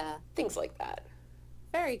 Yeah. things like that.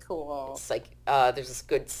 Very cool. It's like there's this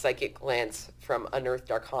good psychic lance from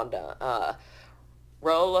Unearthed Arcana,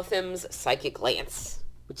 Rolathim's Psychic Lance,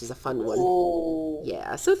 which is a fun one. Ooh.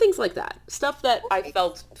 Yeah, so things like that. Stuff that I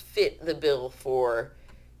felt fit the bill for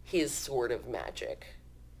his sort of magic.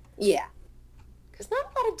 Yeah. Because not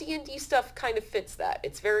a lot of D&D stuff kind of fits that.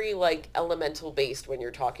 It's very, like, elemental based when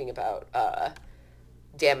you're talking about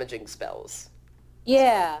damaging spells.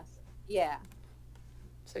 Yeah. Yeah.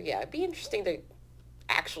 So yeah, it'd be interesting to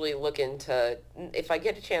actually look into, if I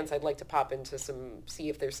get a chance, I'd like to pop into see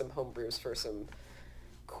if there's some homebrews for some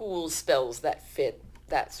cool spells that fit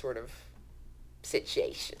that sort of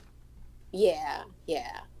situation. Yeah.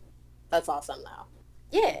 Yeah. That's awesome though.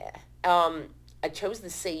 Yeah. I chose the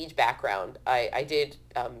sage background. I did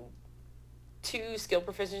two skill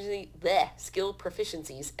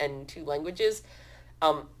proficiencies and 2 languages,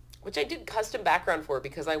 which I did custom background for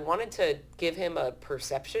because I wanted to give him a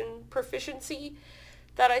perception proficiency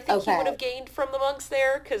that I think he would Okay. have gained from the monks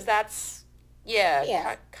there, because that's, yeah,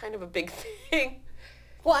 Yeah. kind of a big thing.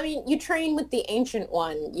 Well, I mean, you train with the ancient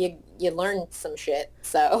one. You learn some shit.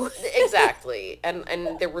 So. Exactly.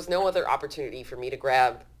 And there was no other opportunity for me to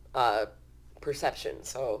grab perception,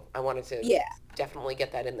 so I wanted to Yeah. definitely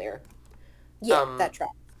get that in there. Yeah. Um, That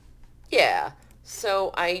tracks. yeah.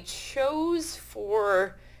 So I chose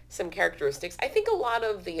for some characteristics. I think a lot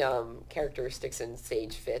of the characteristics in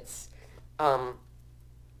Sage fits. Um,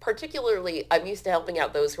 Particularly, I'm used to helping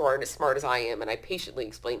out those who aren't as smart as I am, and I patiently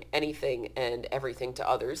explain anything and everything to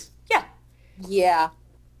others. Yeah. Yeah.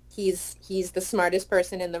 He's the smartest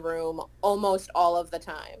person in the room almost all of the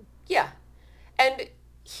time. Yeah. And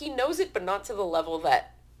he knows it, but not to the level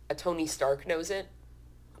that a Tony Stark knows it.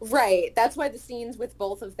 Right. That's why the scenes with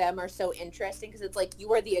both of them are so interesting because it's like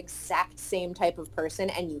you are the exact same type of person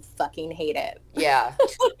and you fucking hate it. Yeah.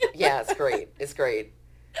 Yeah, it's great. It's great.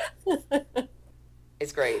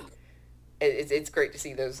 It's great. It's great to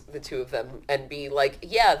see the two of them and be like,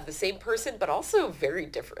 yeah, the same person, but also very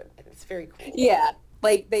different. And it's very cool. Yeah.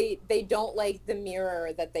 Like they don't like the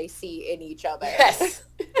mirror that they see in each other. Yes.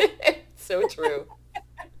 So true.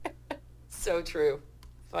 So true.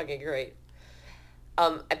 Fucking great.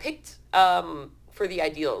 I picked for the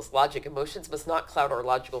ideals, logic, emotions must not cloud our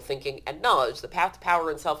logical thinking, and knowledge. The path to power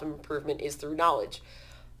and self-improvement is through knowledge.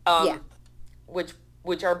 Yeah. Which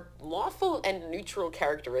which are lawful and neutral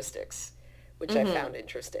characteristics, which I Mm-hmm. found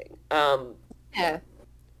interesting. Yeah.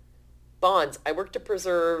 Bonds. I work to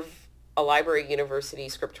preserve a library, university,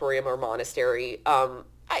 scriptorium, or monastery. Oh,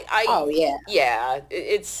 yeah. Yeah,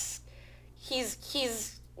 it's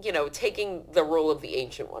taking the role of the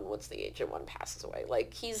ancient one once the ancient one passes away.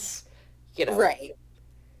 Like you know, Right.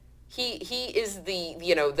 he is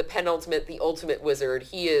the penultimate, the ultimate wizard.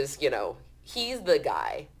 He is, he's the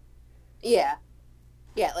guy. Yeah.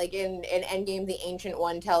 Yeah, like in Endgame, the Ancient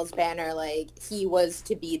One tells Banner, like, he was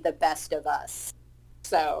to be the best of us.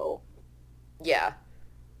 So, Yeah,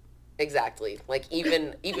 exactly. Like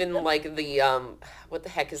even like the what the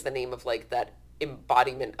heck is the name of like that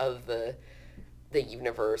embodiment of the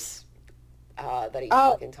universe that he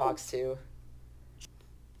oh, fucking talks to?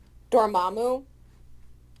 Dormammu?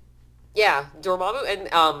 Yeah, Dormammu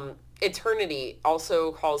and Eternity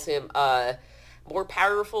also calls him more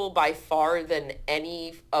powerful by far than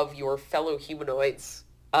any of your fellow humanoids,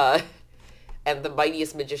 and the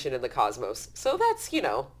mightiest magician in the cosmos. So that's,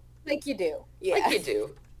 Like you do. like Yeah. you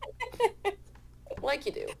do, like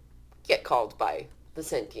you do, get called by the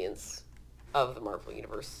sentience of the Marvel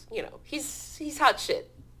universe. He's hot shit.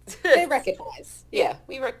 They recognize. Yeah.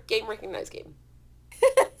 Yeah, game recognize game.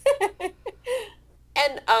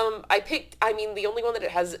 And I mean, the only one that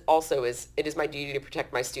it has also is, it is my duty to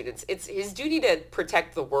protect my students. It's his duty to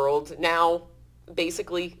protect the world now,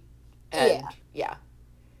 basically. And Yeah. yeah,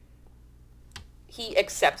 he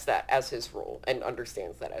accepts that as his role and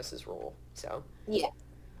understands that as his role. So, Yeah.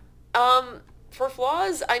 for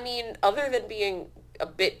flaws, I mean, other than being a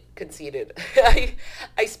bit conceited,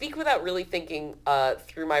 I speak without really thinking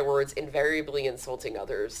through my words, invariably insulting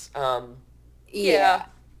others. Yeah, Yeah.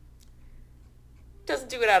 doesn't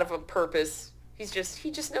do it out of a purpose. He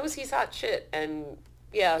just knows he's hot shit, and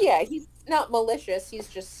yeah, Yeah, he's not malicious. He's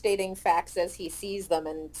just stating facts as he sees them,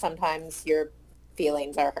 and sometimes your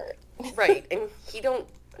feelings are hurt. right. And he don't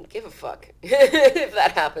give a fuck if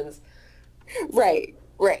that happens. Right.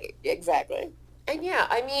 Right. Exactly. And yeah,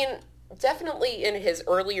 I mean, definitely in his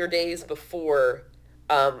earlier days before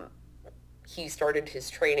um he started his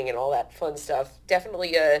training and all that fun stuff,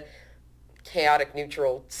 definitely a chaotic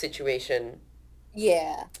neutral situation.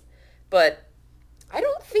 Yeah. But I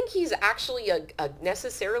don't think he's actually a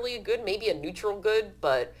necessarily a good, maybe a neutral good,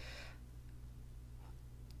 but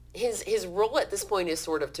his role at this point is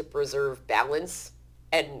sort of to preserve balance,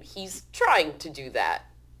 and he's trying to do that.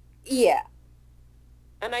 Yeah.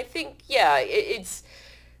 And I think, yeah, it's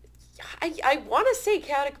I want to say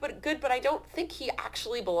chaotic but good, but I don't think he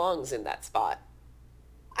actually belongs in that spot.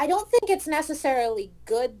 I don't think it's necessarily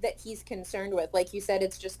good that he's concerned with. Like you said,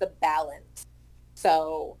 it's just the balance.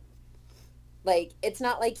 So, like, it's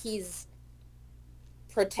not like he's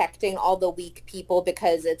protecting all the weak people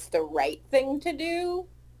because it's the right thing to do.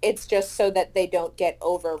 It's just so that they don't get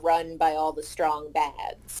overrun by all the strong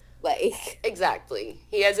bads. Like, Exactly.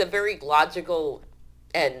 He has a very logical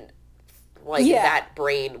and like yeah, that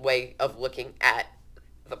brain way of looking at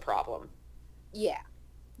the problem. yeah,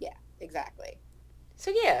 yeah, exactly.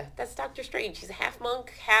 So yeah, that's Doctor Strange. He's a half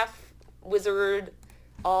monk, half wizard,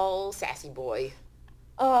 all sassy boy.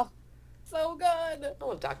 Oh, so good. I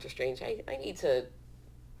love Doctor Strange. I need to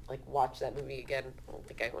like watch that movie again. I don't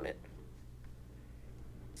think I own it.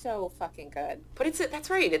 So fucking good. But that's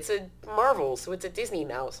right. It's a Marvel, so it's a Disney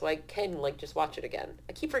now, so I can like just watch it again.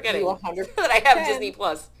 I keep You forgetting 100%. that I have Disney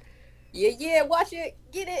Plus. Yeah, yeah, watch it.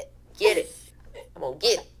 Get it. Get it. I'm gonna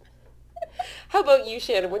get it. How about you,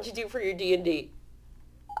 Shannon? What'd you do for your D&D?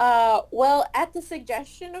 Well, at the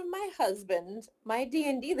suggestion of my husband, my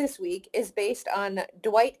D&D this week is based on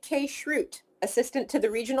Dwight K. Schrute, assistant to the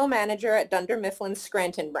regional manager at Dunder Mifflin's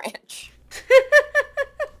Scranton branch.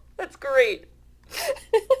 That's great.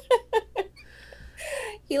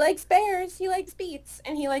 He likes bears, he likes beets,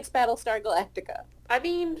 and he likes Battlestar Galactica. I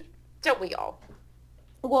mean, don't we all?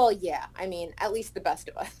 Well, yeah, I mean, at least the best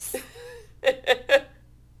of us.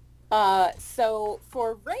 So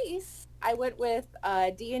for race, I went with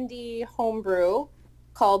a D&D homebrew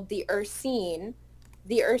called the Ursine.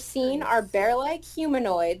 The Ursine are bear-like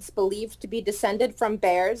humanoids believed to be descended from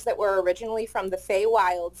bears that were originally from the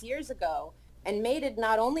Feywilds years ago and mated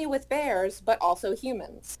not only with bears, but also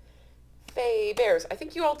humans. Faye Bears. I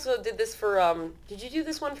think you also did this for, did you do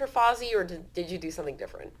this one for Fozzie, or did you do something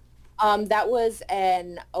different? That was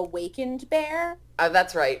an awakened bear.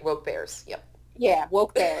 That's right. Woke Bears. Yep. Yeah,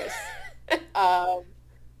 woke bears. Um,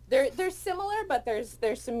 they're similar, but there's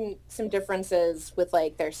some differences with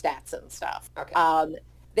like their stats and stuff. Okay.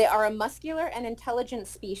 They are a muscular and intelligent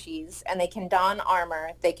species, and they can don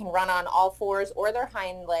armor. They can run on all fours or their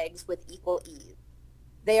hind legs with equal ease.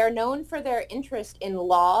 They are known for their interest in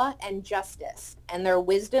law and justice, and their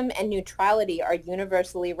wisdom and neutrality are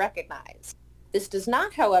universally recognized. This does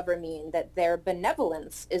not, however, mean that their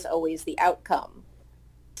benevolence is always the outcome.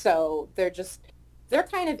 So they're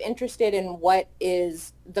kind of interested in what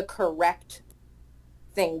is the correct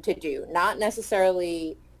thing to do, not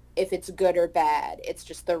necessarily if it's good or bad. It's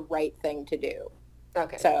just the right thing to do.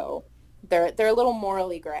 Okay. So they're a little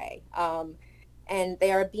morally gray. And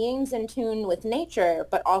they are beings in tune with nature,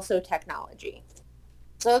 but also technology.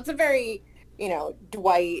 So it's a very,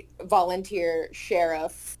 Dwight volunteer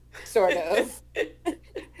sheriff sort of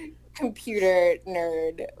computer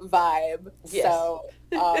nerd vibe. Yes. So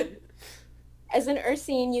as an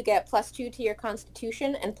Ursine, you get +2 to your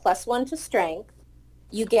constitution and +1 to strength.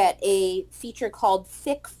 You get a feature called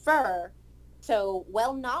thick fur. So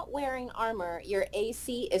while not wearing armor, your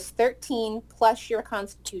AC is 13 plus your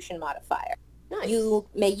constitution modifier. Nice. You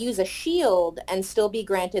may use a shield and still be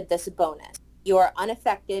granted this bonus. You are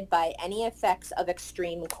unaffected by any effects of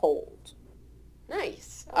extreme cold.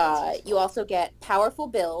 Nice. Oh, You also get powerful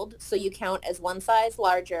build, so you count as one size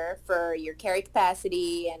larger for your carry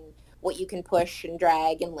capacity and what you can push and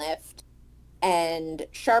drag and lift. And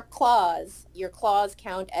sharp claws, your claws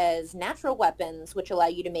count as natural weapons, which allow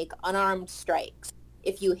you to make unarmed strikes.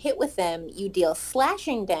 If you hit with them, you deal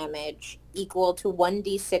slashing damage equal to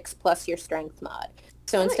 1d6 plus your strength mod.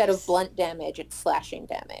 So instead of Nice. blunt damage, it's slashing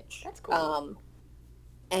damage. That's cool.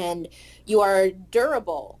 And you are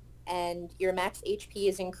durable, and your max HP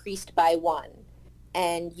is increased by 1.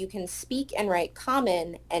 And you can speak and write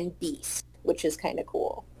common and beast, which is kind of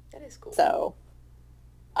cool. That is cool. So,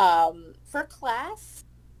 for class,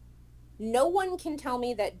 no one can tell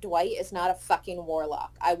me that Dwight is not a fucking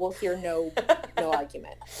warlock. I will hear no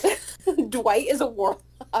argument. Dwight is a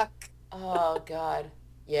warlock. Oh God.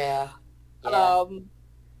 Yeah.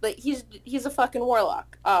 But he's a fucking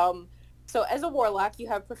warlock. So as a warlock, you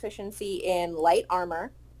have proficiency in light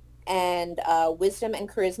armor and wisdom and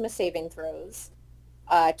charisma saving throws.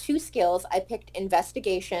 2 skills. I picked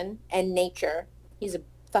investigation and nature. He's a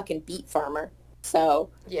fucking beet farmer. So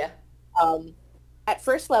Yeah. at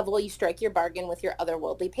first level, you strike your bargain with your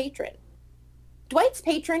otherworldly patron. Dwight's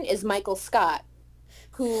patron is Michael Scott,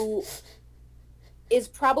 who is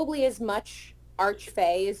probably as much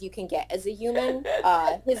archfey as you can get as a human.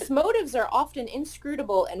 His motives are often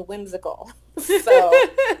inscrutable and whimsical. So,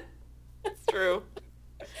 That's true.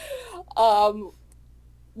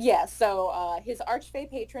 His archfey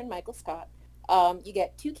patron, Michael Scott, you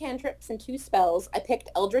get 2 cantrips and 2 spells. I picked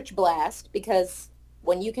Eldritch Blast because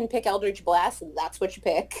when you can pick Eldritch Blast, that's what you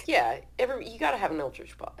pick. Yeah. You gotta have an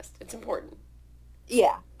Eldritch Blast. It's important.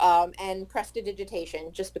 Yeah, and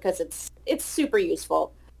Prestidigitation, just because it's super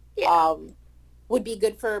useful. Yeah. Would be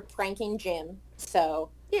good for pranking Jim. So,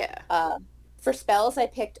 Yeah. for spells, I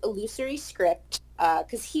picked Illusory Script,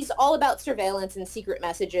 because he's all about surveillance and secret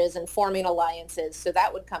messages and forming alliances, so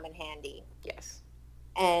that would come in handy. Yes.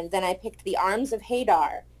 And then I picked the Arms of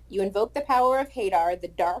Hadar. You invoke the power of Hadar, the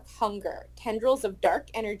Dark Hunger. Tendrils of dark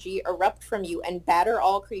energy erupt from you and batter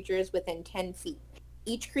all creatures within 10 feet.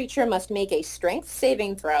 Each creature must make a strength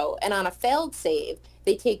saving throw, and on a failed save,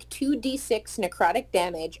 they take 2d6 necrotic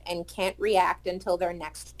damage and can't react until their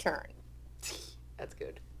next turn. That's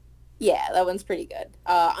good. Yeah, that one's pretty good.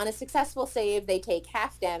 On a successful save, they take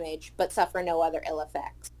half damage, but suffer no other ill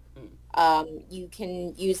effects. You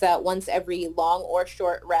can use that once every long or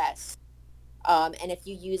short rest. And if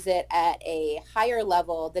you use it at a higher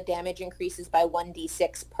level, the damage increases by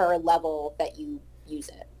 1d6 per level that you use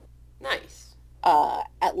it. Nice.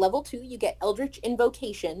 At level 2, you get Eldritch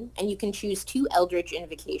Invocation, and you can choose 2 Eldritch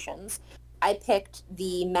Invocations. I picked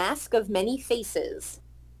the Mask of Many Faces.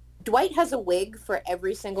 Dwight has a wig for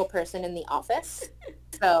every single person in the office,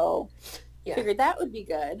 so Yeah. figured that would be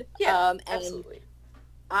good. Yeah. And Absolutely.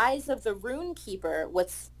 Eyes of the Rune Keeper,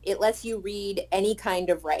 it lets you read any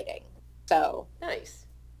kind of writing. So, Nice.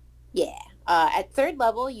 yeah. At 3rd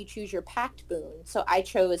level, you choose your Pact boon. So I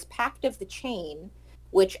chose Pact of the Chain,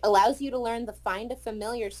 which allows you to learn the Find a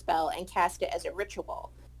Familiar spell and cast it as a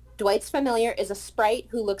ritual. Dwight's familiar is a sprite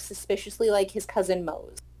who looks suspiciously like his cousin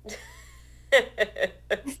Mose.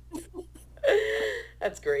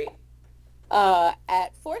 That's great.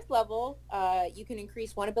 At 4th level, you can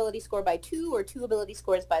increase 1 ability score by 2 or 2 ability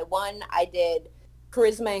scores by 1. I did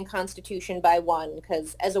Charisma and Constitution by 1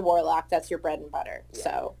 because as a warlock, that's your bread and butter. Yeah.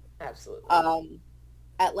 So, Absolutely.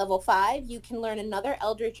 at level 5, you can learn another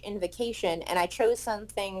Eldritch Invocation, and I chose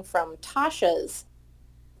something from Tasha's.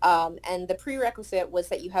 And the prerequisite was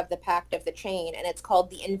that you have the Pact of the Chain, and it's called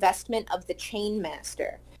the Investment of the Chain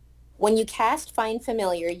Master. When you cast Find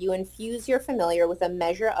Familiar, you infuse your familiar with a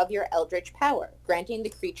measure of your eldritch power, granting the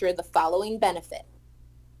creature the following benefit.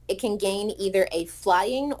 It can gain either a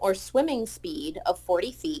flying or swimming speed of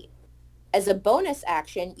 40 feet. As a bonus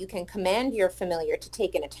action, you can command your familiar to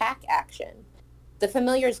take an attack action. The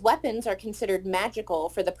familiar's weapons are considered magical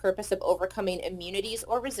for the purpose of overcoming immunities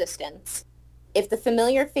or resistance. If the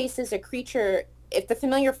familiar forces a creature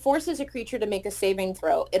to make a saving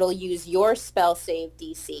throw, it'll use your spell save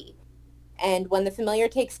DC. And when the familiar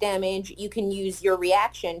takes damage, you can use your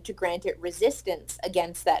reaction to grant it resistance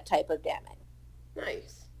against that type of damage.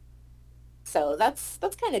 Nice. So that's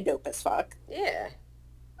kind of dope as fuck. Yeah.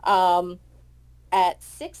 At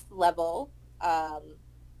 6th level,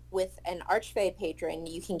 with an Archfey patron,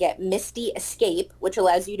 you can get Misty Escape, which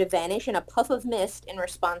allows you to vanish in a puff of mist in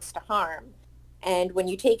response to harm. And when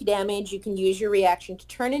you take damage, you can use your reaction to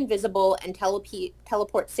turn invisible and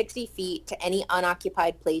teleport 60 feet to any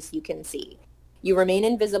unoccupied place you can see. You remain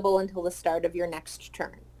invisible until the start of your next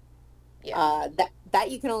turn. Yeah. That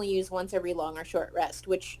you can only use once every long or short rest,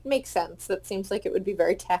 which makes sense. That seems like it would be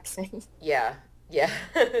very taxing. Yeah. Yeah.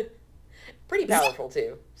 Pretty powerful,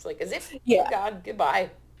 too. It's like, as if, Yeah. oh God, goodbye.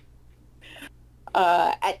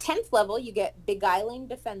 At 10th level, you get Beguiling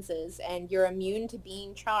Defenses, and you're immune to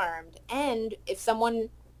being charmed. And if someone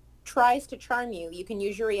tries to charm you, you can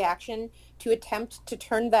use your reaction to attempt to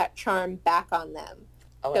turn that charm back on them.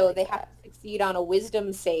 Oh, So like they that. have to succeed on a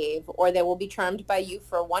wisdom save, or they will be charmed by you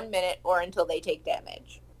for 1 minute or until they take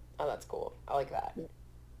damage. Oh, that's cool. I like that.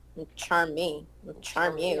 Charm me.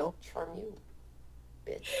 Charm you. Charm you.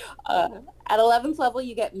 Bitch. At 11th level,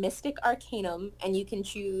 you get Mystic Arcanum, and you can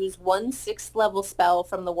choose one 6th level spell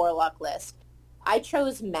from the Warlock list. I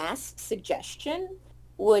chose Mass Suggestion,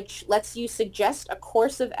 which lets you suggest a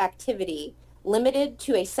course of activity limited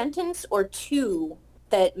to a sentence or two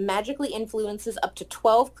that magically influences up to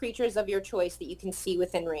 12 creatures of your choice that you can see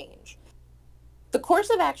within range. The course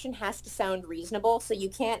of action has to sound reasonable, so you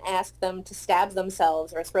can't ask them to stab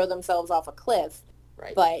themselves or throw themselves off a cliff,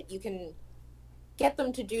 Right. but you can get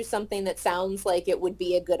them to do something that sounds like it would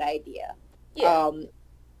be a good idea. Yeah.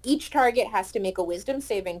 Each target has to make a wisdom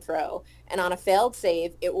saving throw, and on a failed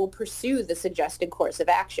save, it will pursue the suggested course of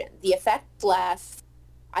action. The effect lasts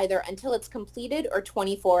either until it's completed or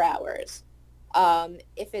 24 hours.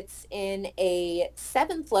 If it's in a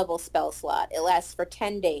 7th level spell slot, it lasts for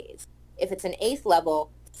 10 days. If it's an 8th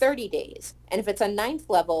level, 30 days. And if it's a 9th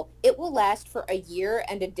level, it will last for a year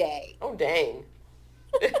and a day. Oh, dang.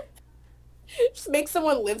 Just make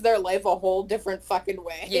someone live their life a whole different fucking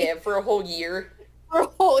way. Yeah, for a whole year. For a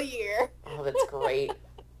whole year. Oh, that's great.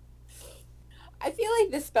 I feel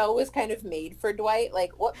like this spell was kind of made for Dwight.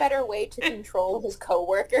 Like, what better way to control his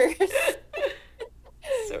coworkers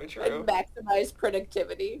So and true. maximize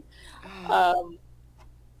productivity?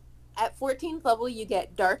 At 14th level, you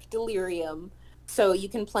get Dark Delirium. So you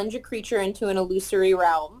can plunge a creature into an illusory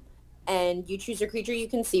realm, and you choose a creature you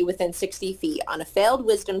can see within 60 feet. On a failed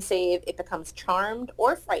wisdom save, it becomes charmed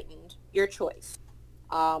or frightened, your choice.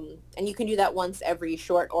 And you can do that once every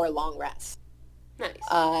short or long rest. Nice.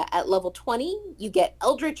 At level 20, you get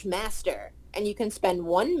Eldritch Master, and you can spend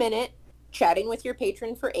 1 minute chatting with your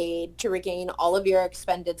patron for aid to regain all of your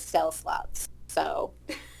expended spell slots. So,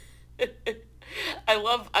 I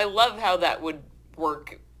love how that would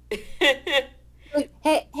work.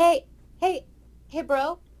 hey,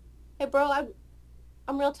 bro,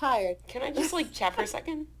 I'm real tired. Can I just like chat for a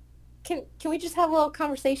second? Can we just have a little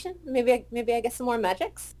conversation? Maybe I get some more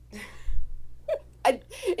magics. I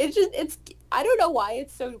don't know why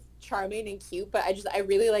it's so charming and cute, but I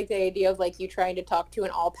really like the idea of like you trying to talk to an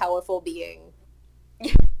all-powerful being.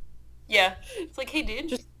 Yeah. It's like, hey, dude.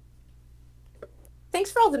 Just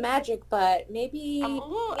thanks for all the magic, but maybe I'm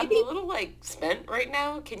a little like spent right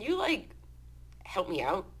now. Can you like help me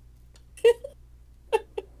out?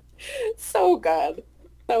 So good.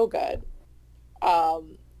 So good.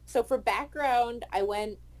 So for background, I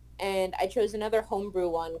went and I chose another homebrew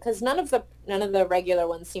one because none of the regular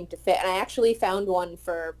ones seemed to fit, and I actually found one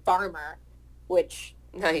for Farmer, which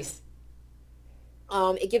Nice.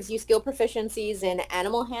 it gives you skill proficiencies in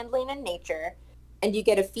animal handling and nature, and you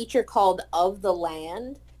get a feature called Of the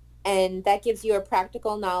Land, and that gives you a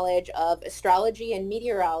practical knowledge of astrology and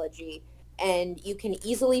meteorology, and you can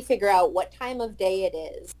easily figure out what time of day it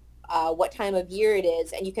is, what time of year it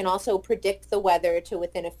is, and you can also predict the weather to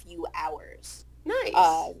within a few hours.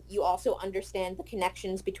 Nice. You also understand the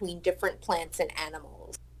connections between different plants and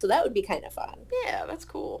animals. So that would be kind of fun. Yeah, that's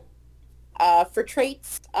cool. For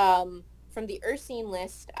traits, from the Ursine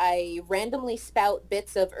list, I randomly spout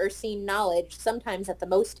bits of Ursine knowledge, sometimes at the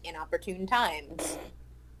most inopportune times.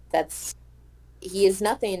 That's he is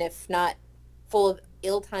nothing if not full of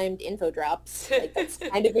ill-timed info drops. Like, that's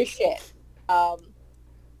kind of his shit. Um,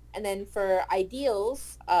 and then for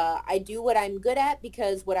ideals, I do what I'm good at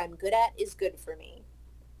because what I'm good at is good for me.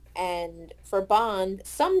 And for Bond,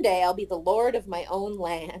 someday I'll be the lord of my own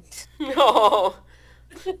land. Oh,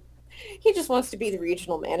 He just wants to be the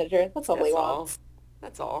regional manager. That's all he that's all. wants.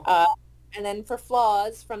 That's all. Uh, and then for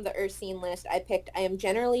flaws from the Ursine list, I picked, I am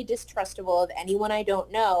generally distrustful of anyone I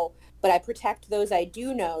don't know, but I protect those I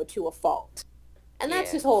do know to a fault. And that's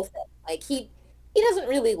Yeah. his whole thing. Like, he doesn't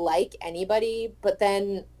really like anybody, but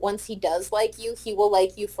then once he does like you, he will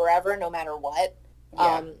like you forever no matter what.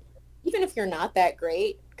 Yeah. Even if you're not that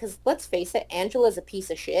great, because let's face it, Angela's a piece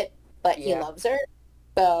of shit, but he Yeah. loves her.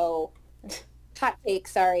 So, hot take,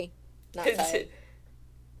 sorry. Not sorry.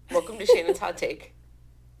 Welcome to Shannon's hot take.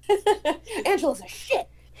 Angela's a shit.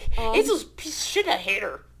 Hazel's a piece of shit. I hate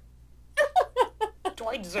her.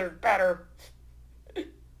 Dwight deserved better.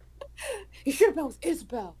 You should have been with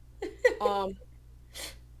Isabel. um,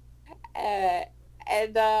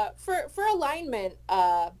 for alignment,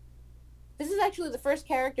 this is actually the first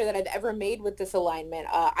character that I've ever made with this alignment.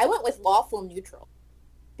 I went with lawful neutral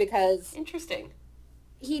because Interesting.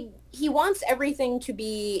 he wants everything to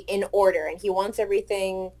be in order, and he wants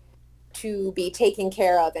everything to be taken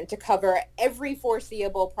care of and to cover every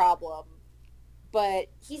foreseeable problem. But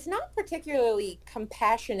he's not particularly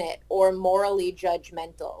compassionate or morally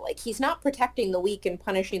judgmental. Like, he's not protecting the weak and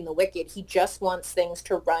punishing the wicked. He just wants things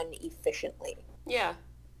to run efficiently. Yeah.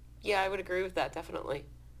 Yeah, I would agree with that, definitely.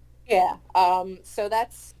 Yeah. So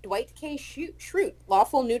that's Dwight K. Schrute,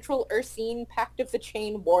 lawful neutral Ursine, Pact of the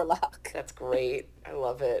Chain Warlock. That's great. I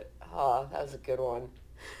love it. Oh, that was a good one.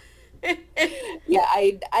 Yeah,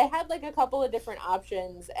 I had like a couple of different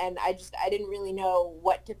options, and I didn't really know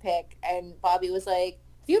what to pick. And Bobby was like,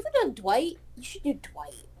 "Have you ever done Dwight? You should do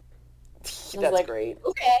Dwight." I was That's like, great.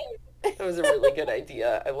 "Okay, That was a really good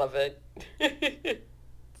idea. I love it.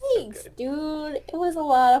 So thanks, good. dude. It was a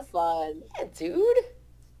lot of fun. Yeah, dude.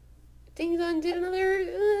 Ding Dong did another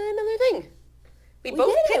thing. We We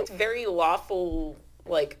both did picked it. very lawful,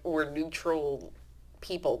 like, we're neutral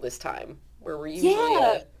people this time. Where we're usually,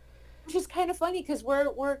 Yeah, which is kind of funny because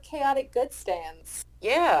we're chaotic good stands.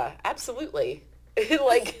 yeah, absolutely.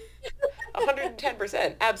 Like,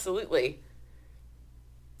 110%, absolutely.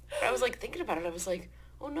 I was, like, thinking about it. I was like,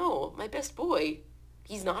 oh no, my best boy,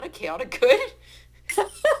 he's not a chaotic good?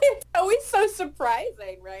 It's always so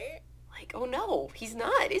surprising, right? Like, oh no, he's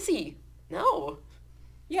not, is he? No.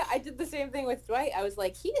 Yeah, I did the same thing with Dwight. I was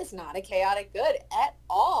like, he is not a chaotic good at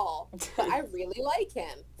all, but I really like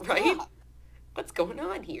him. Right? Fuck. What's going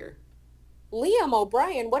on here? Liam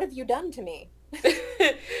O'Brien, what have you done to me?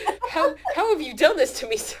 How have you done this to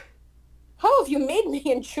me, sir? How have you made me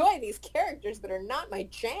enjoy these characters that are not my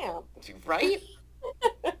jam? Right?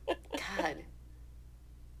 God.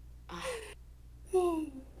 Ah,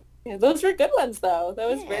 Yeah, those were good ones, though. That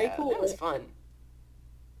was very yeah, cool. that was fun.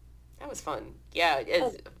 That was fun. Yeah,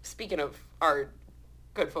 speaking of our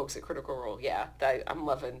good folks at Critical Role, yeah, I'm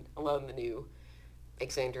loving the new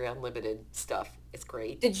Exandria Unlimited stuff. It's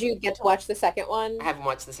great. Did you get to watch the second one? I haven't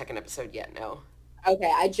watched the second episode yet, no.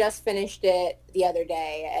 Okay, I just finished it the other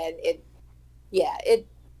day, and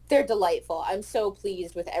they're delightful. I'm so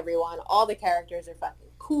pleased with everyone. All the characters are fucking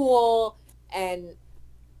cool, and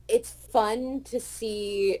it's fun to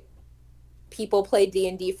see people play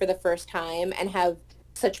D&D for the first time and have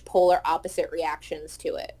such polar opposite reactions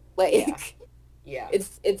to it. Like, Yeah. Yeah.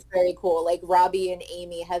 it's very cool. Like, Robbie and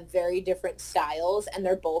Amy have very different styles, and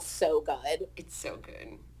they're both so good. It's so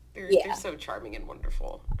good. They're Yeah. so charming and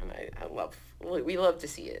wonderful. And we love to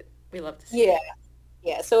see it. We love to see Yeah. it.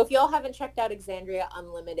 Yeah, so if y'all haven't checked out Exandria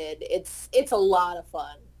Unlimited, it's a lot of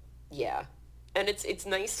fun. Yeah. And it's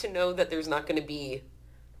nice to know that there's not going to be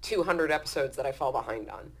 200 episodes that I fall behind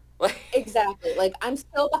on. Like, Exactly. Like, I'm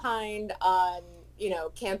still behind on,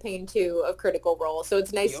 campaign 2 of Critical Role, so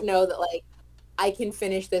it's nice to yep. know that, like, I can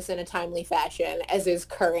finish this in a timely fashion, as is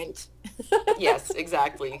current Yes,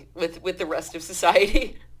 exactly. With the rest of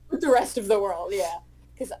society. with the rest of the world, yeah.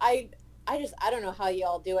 Because I don't know how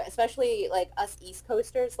y'all do it, especially, like, us East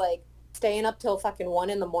Coasters, like, staying up till fucking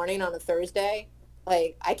 1 in the morning on a Thursday.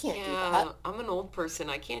 Like, I can't do that. Yeah, I'm an old person.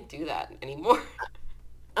 I can't do that anymore.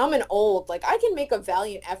 I'm an old, like, I can make a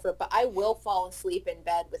valiant effort, but I will fall asleep in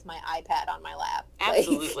bed with my iPad on my lap. Like,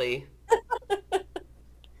 Absolutely.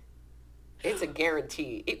 It's a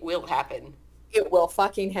guarantee. It will happen. it will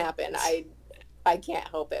fucking happen. I can't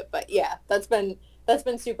help it. But yeah, that's been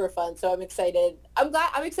super fun. So I'm excited. I'm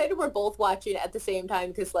excited we're both watching at the same time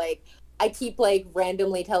because, like, I keep, like,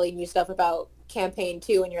 randomly telling you stuff about campaign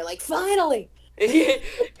 2 and you're like, finally.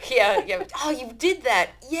 Yeah. Oh, you did that.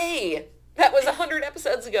 Yay. That was 100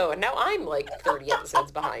 episodes ago, and now I'm like 30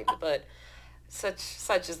 episodes behind. But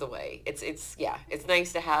such is the way. It's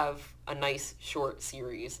nice to have a nice short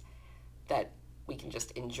series that we can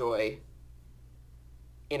just enjoy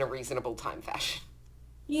in a reasonable time fashion.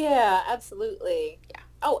 Yeah, absolutely. Yeah.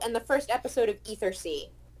 Oh, and the first episode of Ether Sea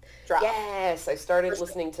dropped. Yes, I started First-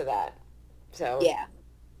 listening to that. So, Yeah,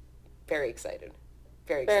 very excited.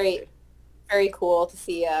 Very very excited. very cool to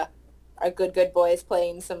see our good boys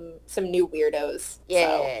playing some new weirdos. So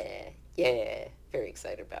Yeah. Yeah. Very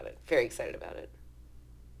excited about it. Very excited about it.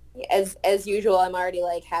 as usual, I'm already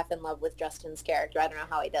like half in love with Justin's character. I don't know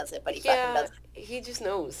how he does it, but he fucking Yeah, does. he just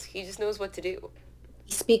knows. He just knows what to do.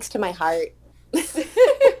 He speaks to my heart.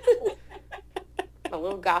 A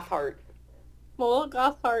little goth heart. My little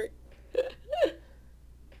goth heart.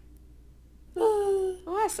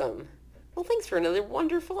 Awesome. Well, thanks for another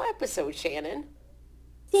wonderful episode, Shannon.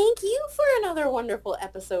 Thank you for another wonderful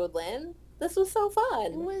episode, Lynn. This was so It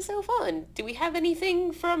fun. was so fun. Do we have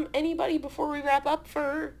anything from anybody before we wrap up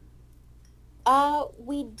for...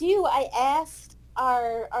 We do. I asked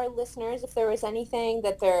our listeners if there was anything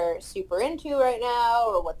that they're super into right now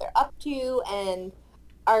or what they're up to, and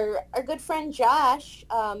our good friend Josh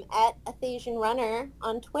at Athasian Runner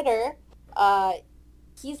on Twitter,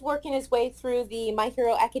 he's working his way through the My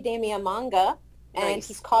Hero Academia manga, and Nice.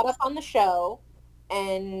 he's caught up on the show,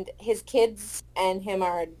 and his kids and him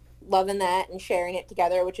are loving that and sharing it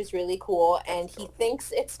together, which is really cool, and he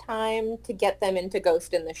thinks it's time to get them into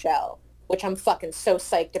Ghost in the Shell, which I'm fucking so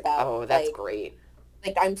psyched about. Oh, that's great.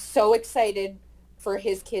 Like, I'm so excited for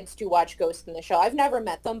his kids to watch Ghost in the Shell. I've never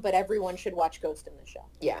met them, but everyone should watch Ghost in the Shell.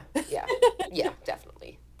 Yeah. Yeah,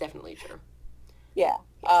 definitely. Definitely true. Yeah.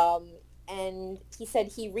 Yes. And he said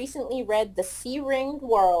he recently read The Sea-Ringed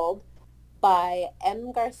World by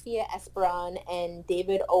M. Garcia Esperon and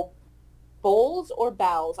David O. Bowles or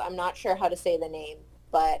Bowles. I'm not sure how to say the name,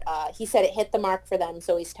 but he said it hit the mark for them,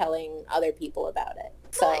 so he's telling other people about it.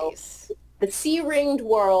 So, Nice. The Sea-Ringed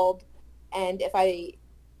World, and if I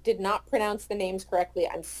did not pronounce the names correctly,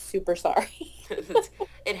 I'm super sorry.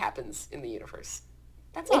 It happens in the universe.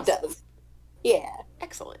 That's It awesome. does. Yeah.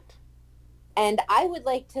 Excellent. And I would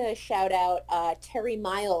like to shout out Terry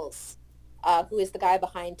Miles, who is the guy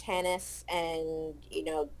behind Tanis and,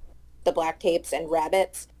 the Black Tapes and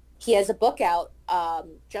Rabbits. He has a book out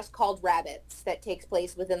just called Rabbits that takes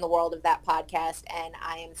place within the world of that podcast, and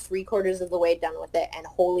I am 3/4 of the way done with it, and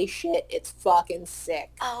holy shit, it's fucking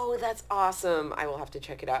sick. Oh, that's awesome. I will have to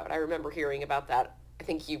check it out. I remember hearing about that. I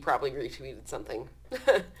think you probably retweeted something.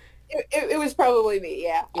 It was probably me,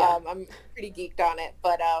 yeah. Yeah. I'm pretty geeked on it,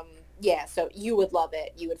 but yeah, so you would love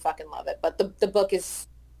it. You would fucking love it. But the book is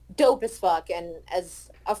dope as fuck, and as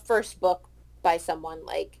a first book by someone,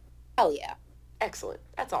 like, hell yeah. Excellent.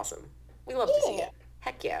 That's awesome. We love to see Yeah. it.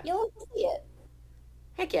 Heck yeah. You'll love to see it.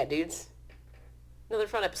 Heck yeah, dudes. Another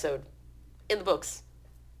fun episode in the books.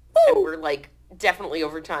 Woo! And we're like definitely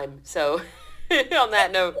over time. So on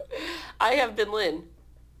that note, I have been Lynn.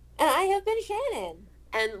 And I have been Shannon.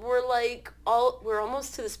 And we're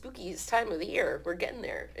almost to the spookiest time of the year. We're getting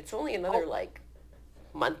there. It's only another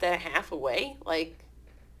month and a half away. Like,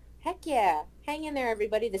 Heck yeah. Hang in there,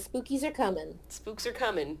 everybody. The spookies are coming. spooks are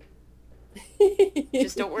coming.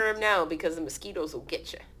 Just don't wear them now because the mosquitoes will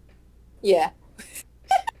get you. Yeah.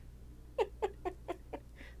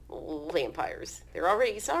 Vampires.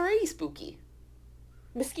 It's already spooky.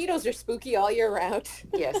 Mosquitoes are spooky all year round.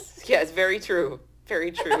 Yes, very true.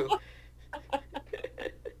 Very true.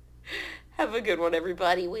 Have a good one,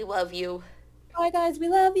 everybody. We love you. Bye, guys. We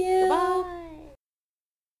love you. Bye.